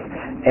Messiah's birth,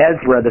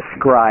 Ezra the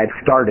scribe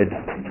started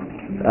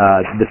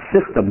the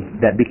system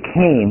that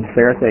became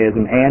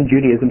Pharisaism and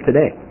Judaism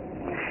today.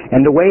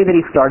 And the way that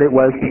he started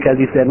was because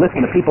he said,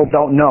 listen, the people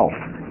don't know.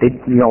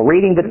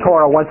 Reading the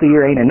Torah once a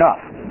year ain't enough.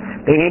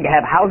 They need to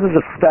have houses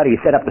of study. He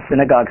set up the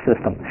synagogue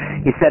system.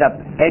 He set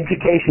up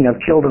education of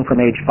children from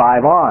age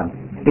 5 on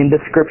in the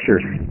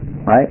scriptures,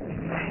 right?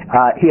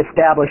 He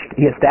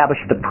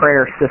established the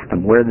prayer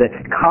system where the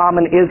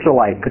common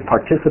Israelite could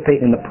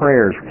participate in the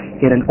prayers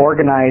in an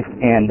organized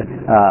and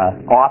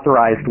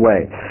authorized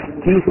way.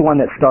 He's the one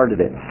that started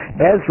it.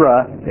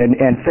 Ezra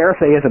and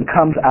Pharisaism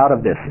comes out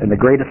of this in the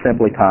Great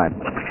Assembly time.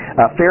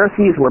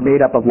 Pharisees were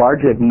made up of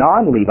largely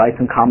non-Levites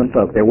and common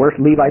folk. There were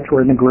Levites who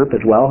were in the group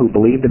as well who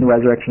believed in the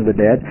resurrection of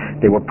the dead.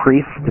 There were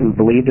priests who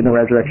believed in the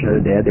resurrection of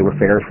the dead. They were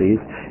Pharisees,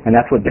 and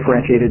that's what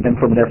differentiated them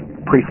from their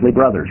priestly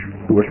brothers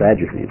who were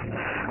Sadducees.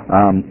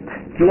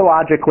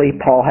 Theologically,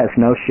 Paul has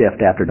no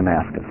shift after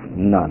Damascus.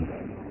 None.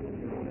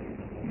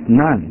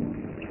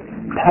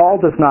 Paul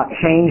does not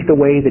change the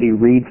way that he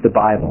reads the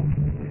Bible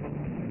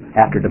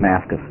after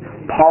Damascus.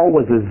 Paul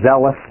was a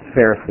zealous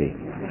Pharisee.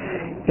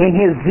 In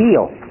his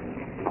zeal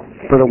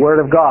for the Word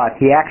of God,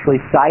 he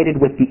actually sided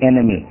with the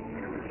enemy,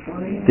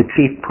 the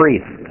chief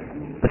priests,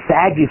 the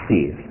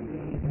Sadducees,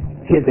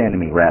 his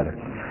enemy rather.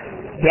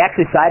 He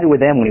actually sided with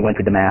them when he went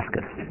to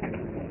Damascus.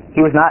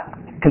 He was not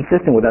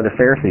consistent with other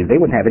Pharisees. They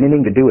wouldn't have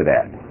anything to do with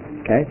that.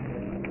 Okay?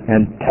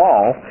 And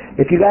Paul,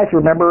 if you guys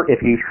remember,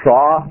 if you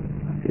saw,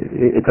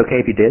 it's okay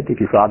if you did, if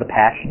you saw The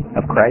Passion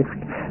of Christ,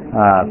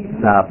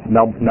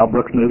 Mel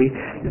Brooks movie,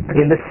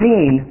 in the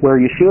scene where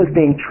Yeshua is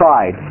being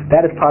tried,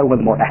 that is probably one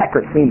of the more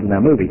accurate scenes in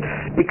that movie,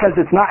 because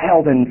it's not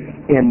held in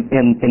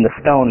the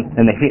stone,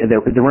 in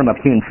the room of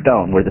hewn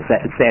stone where the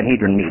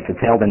Sanhedrin meets. It's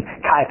held in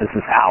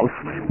Caiaphas' house,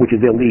 which is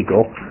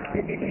illegal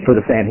for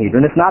the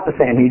Sanhedrin. It's not the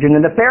Sanhedrin,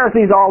 and the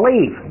Pharisees all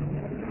leave.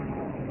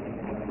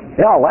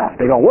 They all left.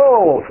 They go,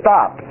 whoa,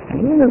 stop. This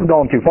is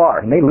going too far.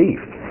 And they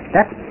leave.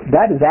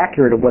 That is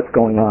accurate of what's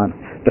going on.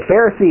 The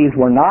Pharisees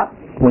were not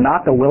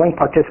the willing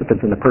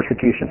participants in the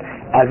persecution.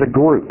 As a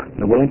group,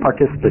 the willing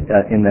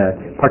participating in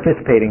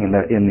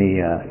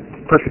the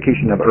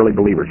persecution of early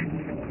believers.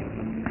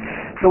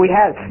 So we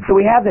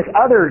have this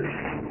other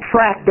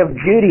tract of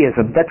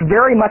Judaism that's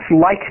very much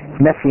like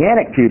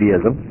Messianic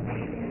Judaism,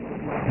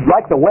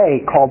 like the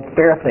way, called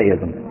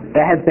Pharisaism.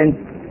 That has been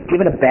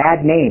given a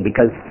bad name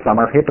because some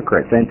are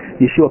hypocrites, and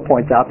Yeshua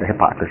points out their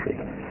hypocrisy.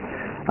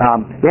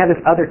 We have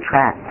this other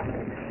tract.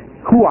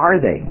 Who are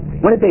they?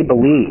 What did they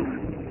believe?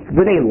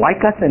 Were they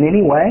like us in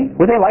any way?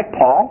 Were they like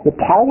Paul? Well,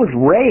 Paul was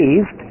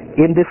raised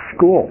in this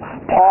school.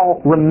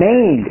 Paul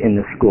remained in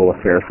the school of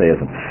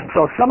Pharisaism.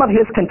 So some of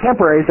his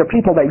contemporaries are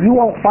people that you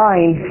won't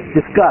find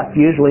discussed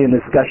usually in the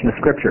discussion of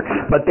Scripture.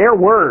 But their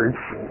words,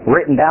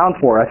 written down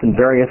for us in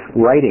various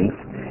writings,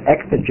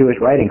 extant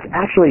Jewish writings,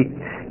 actually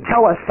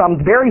tell us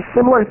some very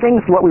similar things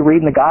to what we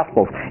read in the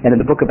Gospels and in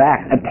the book of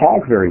Acts, and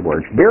Paul's very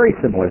words, very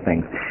similar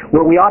things,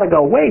 where we ought to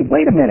go, wait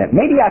a minute,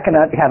 maybe I can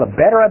have a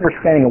better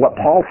understanding of what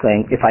Paul's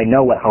saying if I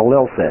know what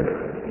Hillel says.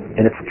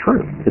 And it's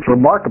true. It's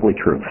remarkably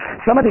true.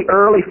 Some of the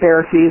early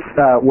Pharisees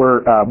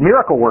were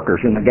miracle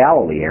workers in the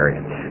Galilee area.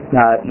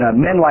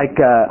 Men like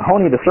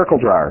Honi the circle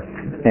drawer,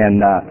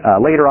 and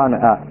later on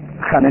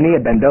Hananiah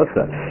ben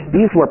Dosa.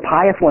 These were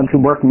pious ones who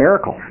worked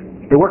miracles.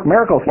 They worked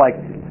miracles like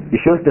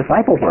Yeshua's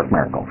disciples worked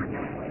miracles.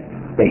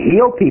 They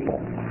healed people.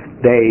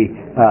 They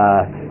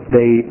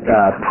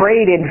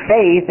prayed in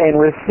faith and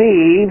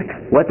received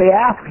what they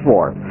asked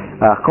for.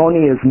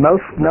 Honi is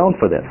most known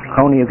for this.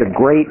 Honi is a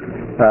great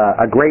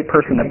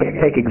person to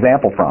take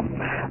example from.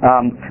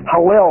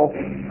 Hillel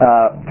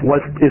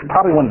is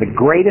probably one of the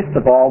greatest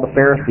of all the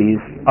Pharisees,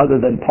 other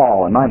than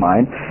Paul, in my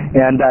mind.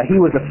 And he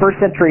was a first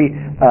century.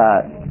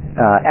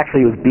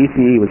 Actually, he was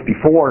BCE. He was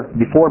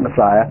before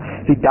Messiah.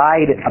 He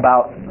died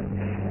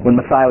when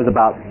Messiah was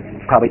about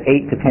probably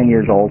 8 to 10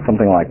 years old,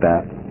 something like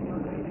that.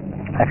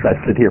 Actually,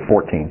 I stood here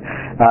 14.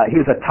 He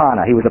was a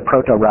Tana. He was a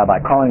proto-rabbi.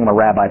 Calling him a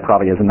rabbi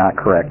probably is not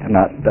correct,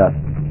 not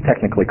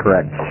technically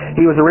correct.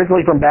 He was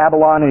originally from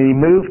Babylon, and he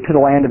moved to the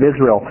land of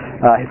Israel.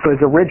 So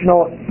his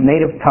original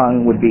native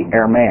tongue would be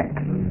Aramaic.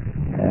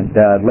 And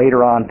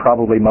later on,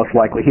 probably most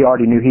likely, he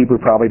already knew Hebrew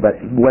probably, but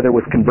whether it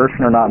was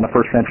conversion or not in the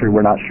first century,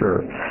 we're not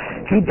sure.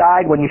 He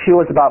died when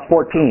Yeshua was about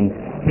 14.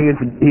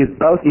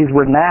 He's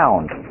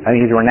renowned. I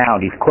mean, he's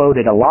renowned. He's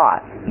quoted a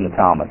lot in the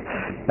Talmud.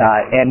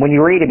 And when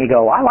you read him, you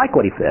go, I like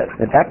what he says.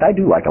 In fact, I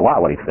do like a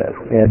lot what he says.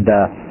 And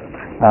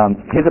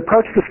his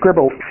approach to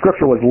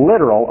Scripture was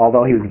literal,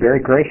 although he was very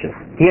gracious.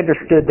 He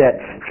understood that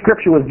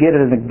Scripture was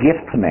given as a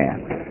gift to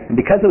man. And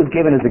because it was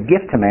given as a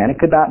gift to man, it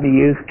could not be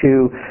used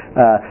to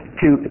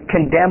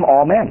condemn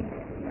all men,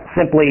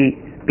 simply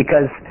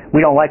because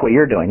we don't like what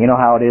you're doing. You know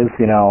how it is,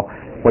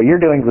 what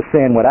you're doing is a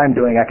sin, what I'm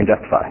doing I can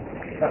justify.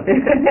 Right?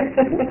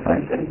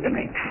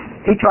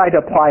 He tried to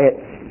apply it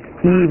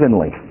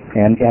evenly.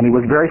 And he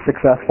was very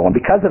successful. And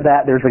because of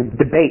that, there's a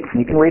debate,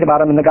 and you can read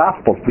about him in the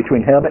Gospels,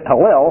 between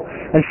Hillel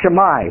and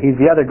Shammai. He's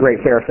the other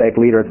great Pharisaic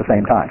leader at the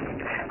same time.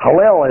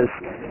 Hillel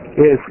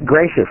is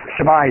gracious.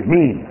 Shammai is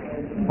mean.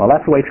 Well,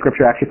 that's the way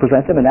Scripture actually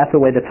presents him, and that's the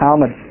way the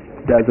Talmud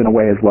does in a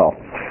way as well.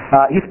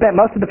 He spent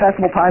most of the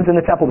festival times in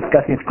the temple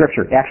discussing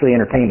Scripture. He actually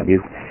entertained them. He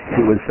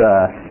was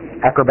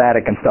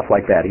acrobatic and stuff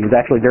like that. He was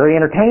actually very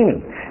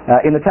entertaining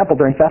in the temple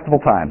during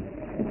festival time.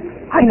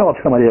 I know of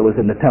somebody that was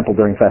in the temple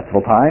during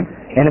festival time,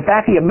 and in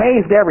fact he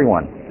amazed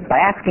everyone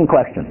by asking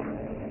questions.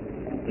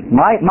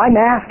 My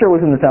master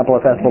was in the temple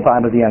at festival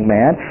time as a young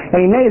man, and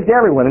he amazed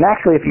everyone. And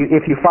actually,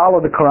 if you follow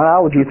the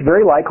chronology, it's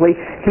very likely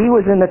he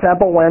was in the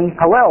temple when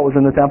Hillel was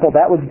in the temple.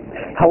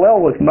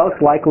 Hillel was most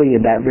likely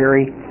in that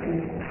very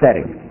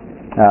setting.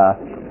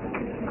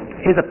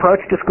 His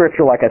approach to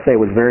Scripture, like I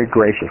say, was very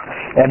gracious,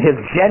 and his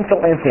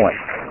gentle influence.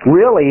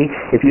 Really,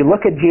 if you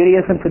look at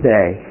Judaism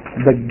today,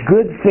 the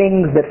good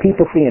things that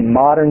people see in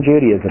modern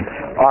Judaism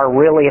are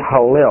really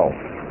Hillel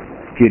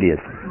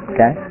Judaism.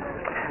 Okay?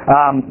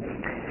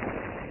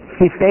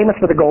 He's famous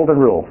for the golden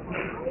rule.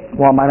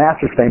 Well, my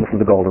master's famous for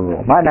the golden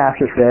rule. My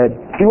master said,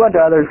 do unto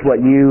others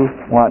what you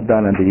want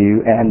done unto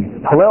you.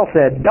 And Hillel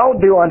said, don't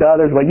do unto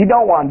others what you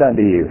don't want done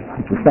to you.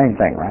 It's the same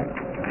thing, right?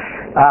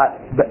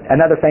 But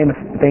another famous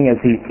thing is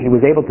he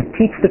was able to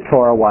teach the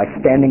Torah while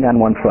standing on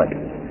one foot.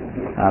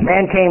 A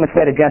man came and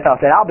said, a Gentile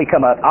said, I'll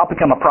become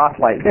a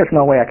proselyte. There's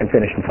no way I can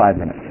finish in 5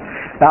 minutes.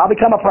 I'll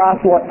become a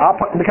proselyte.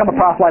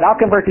 I'll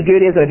convert to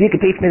Judaism if you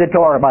can teach me the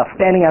Torah about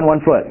standing on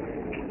one foot.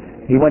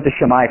 He went to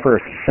Shammai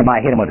first.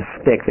 Shammai hit him with a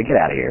stick. Said, get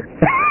out of here.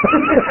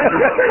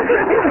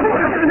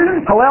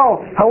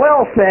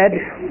 Hillel said,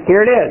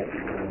 here it is.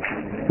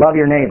 Love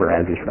your neighbor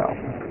as yourself.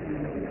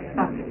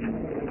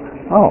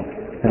 Oh.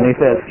 And he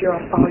says,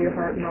 follow your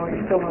heart and all your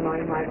soul and all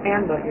your mind,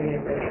 and love your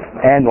neighbor.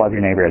 And love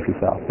your neighbor as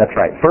yourself. That's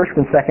right. First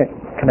and second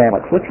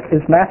commandments, which is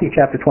Matthew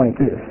chapter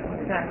 22.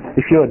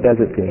 Yeshua does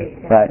it too.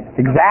 Right.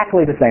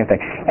 Exactly the same thing.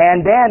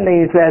 And then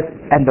he says,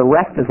 and the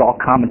rest is all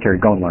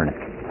commentary. Go and learn it.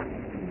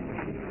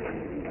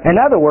 In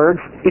other words,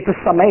 it's a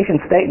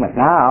summation statement.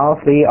 Now,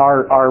 see,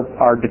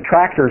 our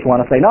detractors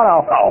want to say, no,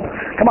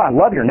 come on,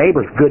 love your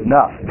neighbor's good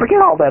enough.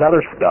 Forget all that other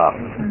stuff.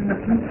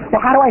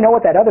 Well, how do I know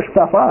what that other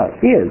stuff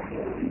is?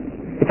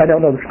 If I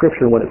don't know the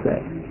Scripture, what it says.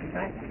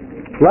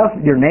 Love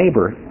your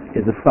neighbor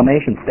is a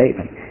summation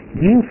statement.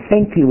 You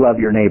think you love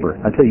your neighbor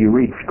until you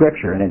read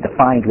Scripture and it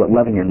defines what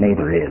loving your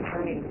neighbor is.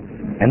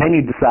 And then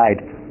you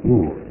decide,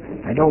 ooh,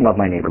 I don't love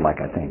my neighbor like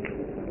I think.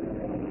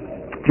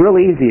 It's real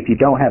easy if you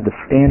don't have the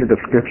standard of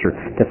Scripture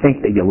to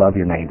think that you love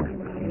your neighbor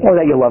or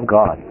that you love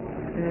God.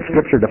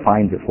 Scripture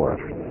defines it for us.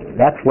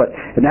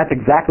 And that's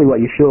exactly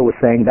what Yeshua was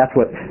saying. That's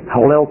what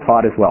Hillel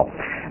taught as well.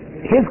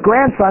 His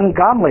grandson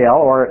Gamaliel,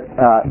 or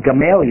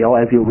Gamaliel,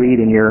 as you read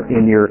in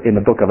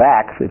the book of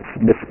Acts, it's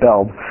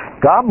misspelled.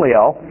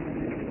 Gamaliel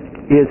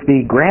is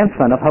the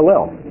grandson of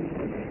Hillel.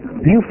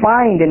 You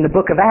find in the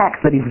book of Acts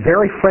that he's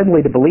very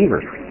friendly to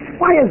believers.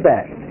 Why is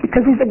that?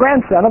 Because he's the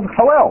grandson of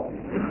Hillel.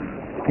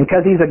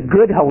 Because he's a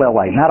good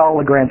Hillelite. Not all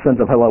the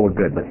grandsons of Hillel were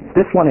good, but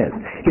this one is.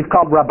 He's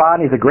called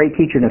Rabban. He's a great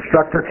teacher and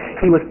instructor.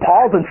 He was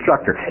Paul's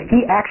instructor.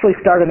 He actually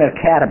started an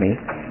academy.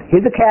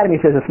 His academy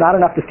says it's not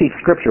enough to teach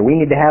Scripture. We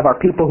need to have our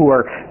people who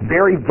are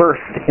very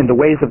versed in the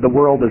ways of the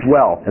world as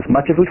well, as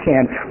much as we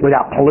can,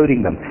 without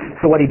polluting them.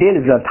 So what he did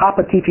is, on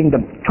top of teaching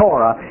them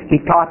Torah,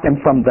 he taught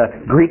them from the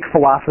Greek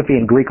philosophy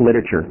and Greek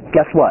literature.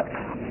 Guess what?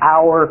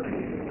 Our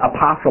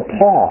Apostle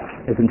Paul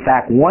is in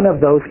fact one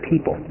of those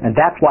people, and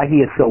that's why he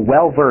is so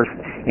well versed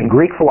in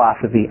Greek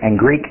philosophy and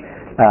Greek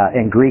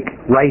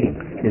writing,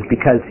 is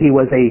because he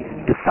was a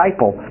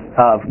disciple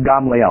of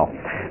Gamaliel.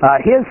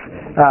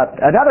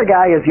 Another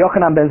guy is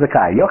Yochanan ben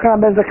Zakkai.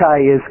 Yochanan ben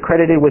Zakkai is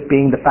credited with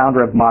being the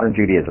founder of modern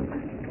Judaism.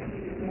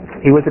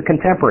 He was a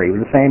contemporary. He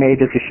was the same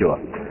age as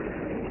Yeshua.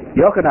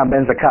 Yochanan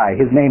ben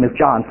Zakkai, his name is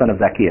John, son of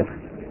Zacchaeus.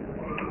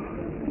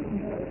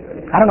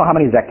 I don't know how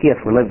many Zacchaeus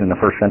were lived in the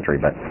first century,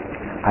 but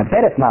I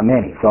bet it's not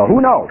many. So who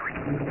knows?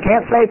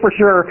 Can't say for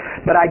sure,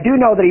 but I do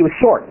know that he was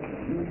short.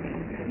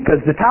 Because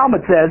the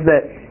Talmud says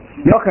that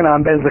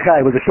Yochanan ben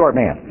Zakkai was a short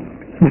man.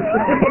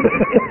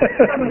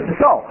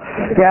 So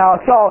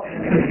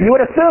you would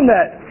assume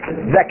that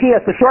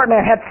Zacchaeus, the short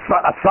man, had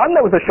a son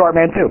that was a short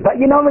man too. But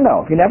you never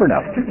know. You never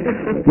know.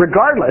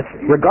 Regardless,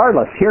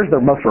 here's the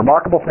most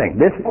remarkable thing.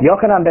 This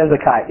Yochanan ben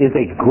Zakkai is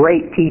a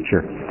great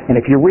teacher. And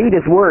if you read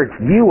his words,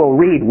 you will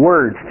read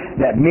words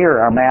that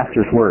mirror our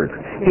Master's words.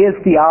 His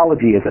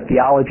theology is a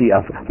theology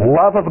of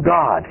love of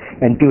God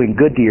and doing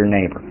good to your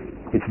neighbor.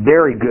 It's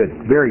very good,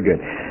 very good.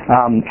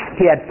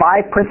 He had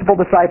 5 principal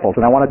disciples,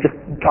 and I want to just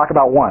talk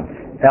about one.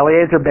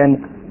 Eliezer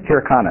ben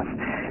Hyrcanus.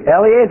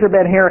 Eliezer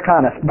ben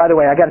Hyrcanus, by the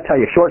way, I got to tell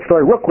you a short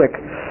story real quick.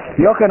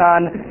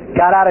 Yochanan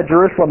got out of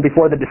Jerusalem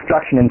before the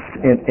destruction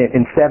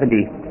in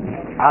 70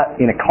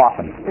 in a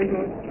coffin.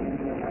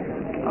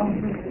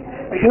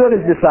 Two of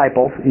his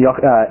disciples,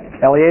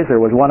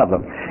 Eliezer was one of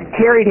them,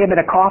 carried him in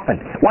a coffin.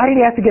 Why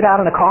did he have to get out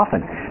in a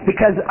coffin?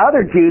 Because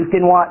other Jews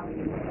didn't want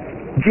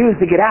Jews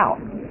to get out,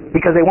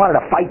 because they wanted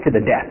to fight to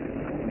the death.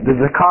 The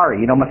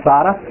Zachari,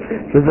 Masada?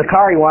 The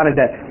Zachari wanted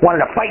to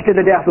fight to the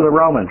death with the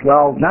Romans.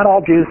 Well, not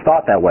all Jews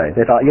thought that way.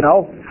 They thought,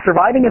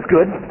 surviving is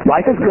good,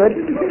 life is good,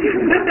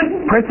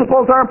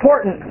 principles are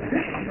important.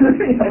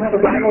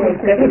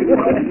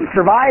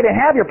 Survive and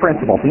have your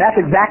principles. And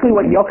that's exactly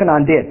what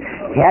Yochanan did.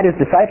 He had his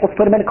disciples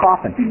put him in a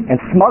coffin and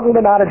smuggled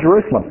him out of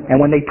Jerusalem. And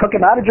when they took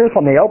him out of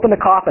Jerusalem, they opened the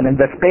coffin, and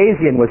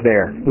Vespasian was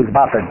there, who was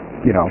about to,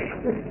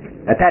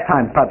 at that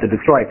time, about to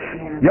destroy it.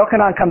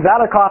 Yochanan comes out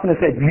of the coffin and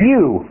said,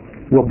 "You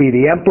will be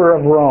the emperor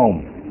of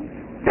Rome."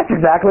 That's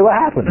exactly what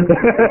happened.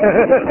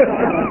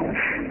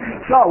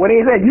 So when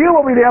he said, "You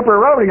will be the emperor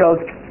of Rome," he goes,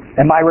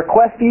 "And my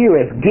request to you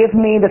is, give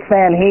me the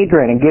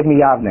Sanhedrin and give me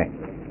Yavne."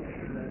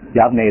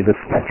 Yavne is a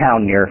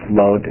town near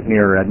Lod,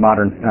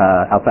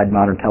 outside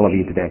modern Tel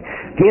Aviv today.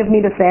 "Give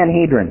me the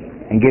Sanhedrin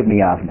and give me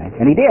Yavne."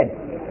 And he did.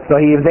 So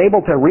he was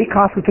able to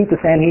reconstitute the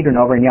Sanhedrin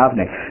over in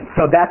Yavne.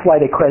 So that's why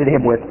they credit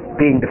him with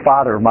being the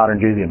father of modern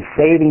Judaism,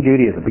 saving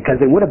Judaism,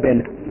 because it would have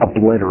been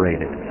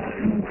obliterated.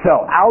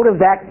 So out of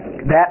that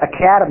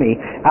academy,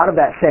 out of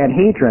that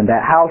Sanhedrin,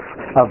 that house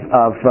of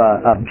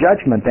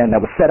judgment then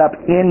that was set up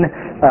in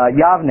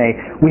Yavne,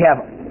 we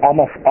have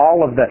almost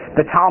all of the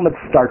Talmud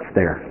starts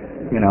there.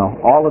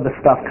 All of the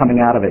stuff coming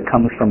out of it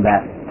comes from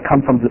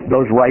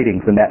those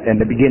writings and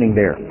the beginning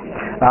there.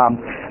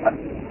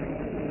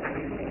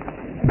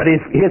 But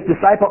his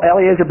disciple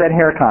Eliezer ben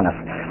Hyrcanus,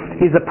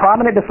 he's a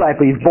prominent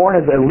disciple. He's born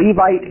as a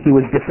Levite. He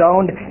was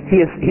disowned.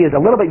 He is a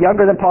little bit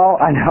younger than Paul.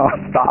 I know.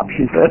 Stop,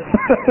 she says.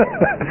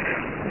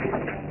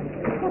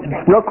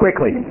 Real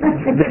quickly,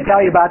 just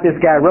tell you about this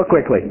guy real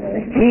quickly.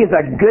 He's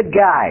a good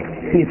guy.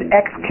 He's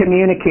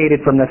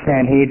excommunicated from the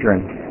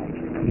Sanhedrin.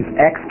 He's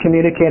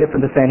excommunicated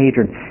from the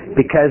Sanhedrin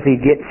because he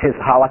gets his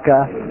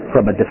halakha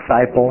from a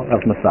disciple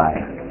of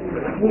Messiah.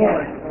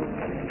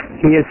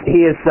 He's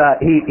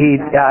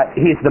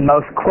the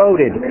most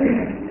quoted.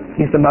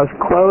 He's the most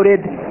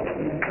quoted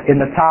in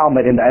the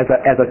Talmud as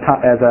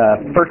a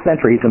first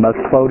century. He's the most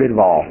quoted of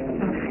all.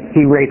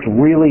 He writes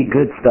really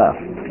good stuff.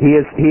 He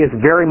is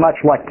very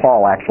much like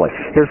Paul, actually.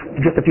 There's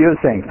just a few of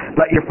the things.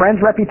 Let your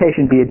friend's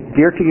reputation be as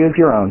dear to you as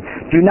your own.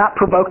 Do not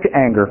provoke to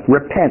anger.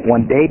 Repent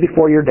one day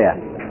before your death,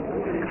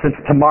 since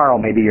tomorrow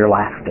may be your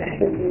last day.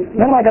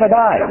 When am I going to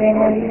die?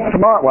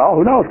 Tomorrow. Well,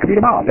 who knows? Could be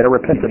tomorrow. Better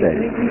repent today.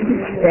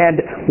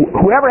 And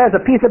whoever has a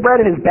piece of bread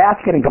in his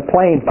basket and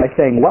complains by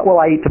saying, "What will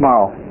I eat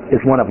tomorrow?"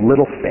 is one of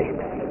little faith.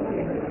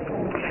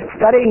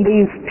 studying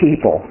these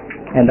people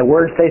and the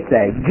words they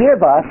say,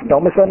 give us,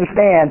 don't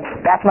misunderstand,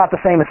 that's not the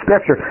same as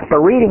Scripture,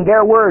 but reading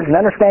their words and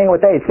understanding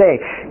what they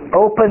say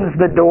opens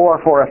the door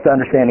for us to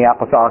understand the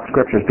Apostolic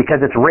Scriptures,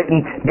 because it's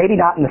written, maybe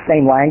not in the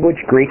same language,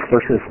 Greek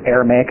versus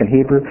Aramaic and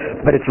Hebrew,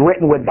 but it's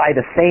written by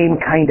the same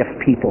kind of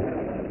people,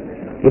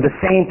 with the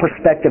same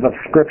perspective of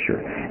Scripture.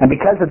 And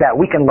because of that,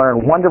 we can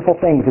learn wonderful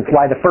things. It's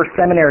why the first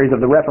seminaries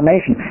of the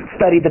Reformation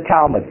studied the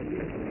Talmud,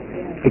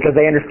 because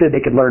they understood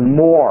they could learn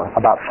more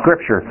about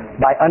Scripture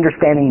by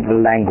understanding the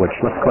language.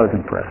 Let's close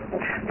in prayer.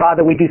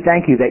 Father, we do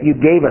thank you that you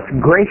gave us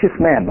gracious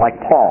men like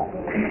Paul,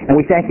 and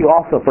we thank you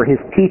also for his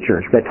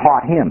teachers that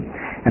taught him.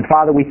 And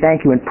Father, we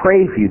thank you and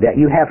praise you that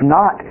you have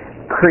not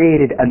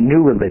created a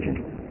new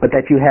religion, but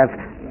that you have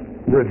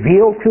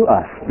revealed to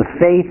us the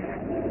faith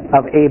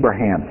of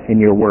Abraham in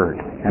your word.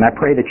 And I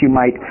pray that you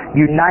might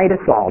unite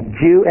us all,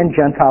 Jew and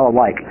Gentile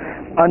alike,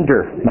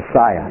 under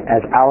Messiah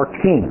as our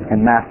King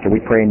and Master. We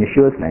pray in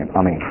Yeshua's name.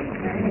 Amen.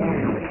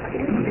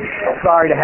 Sorry to have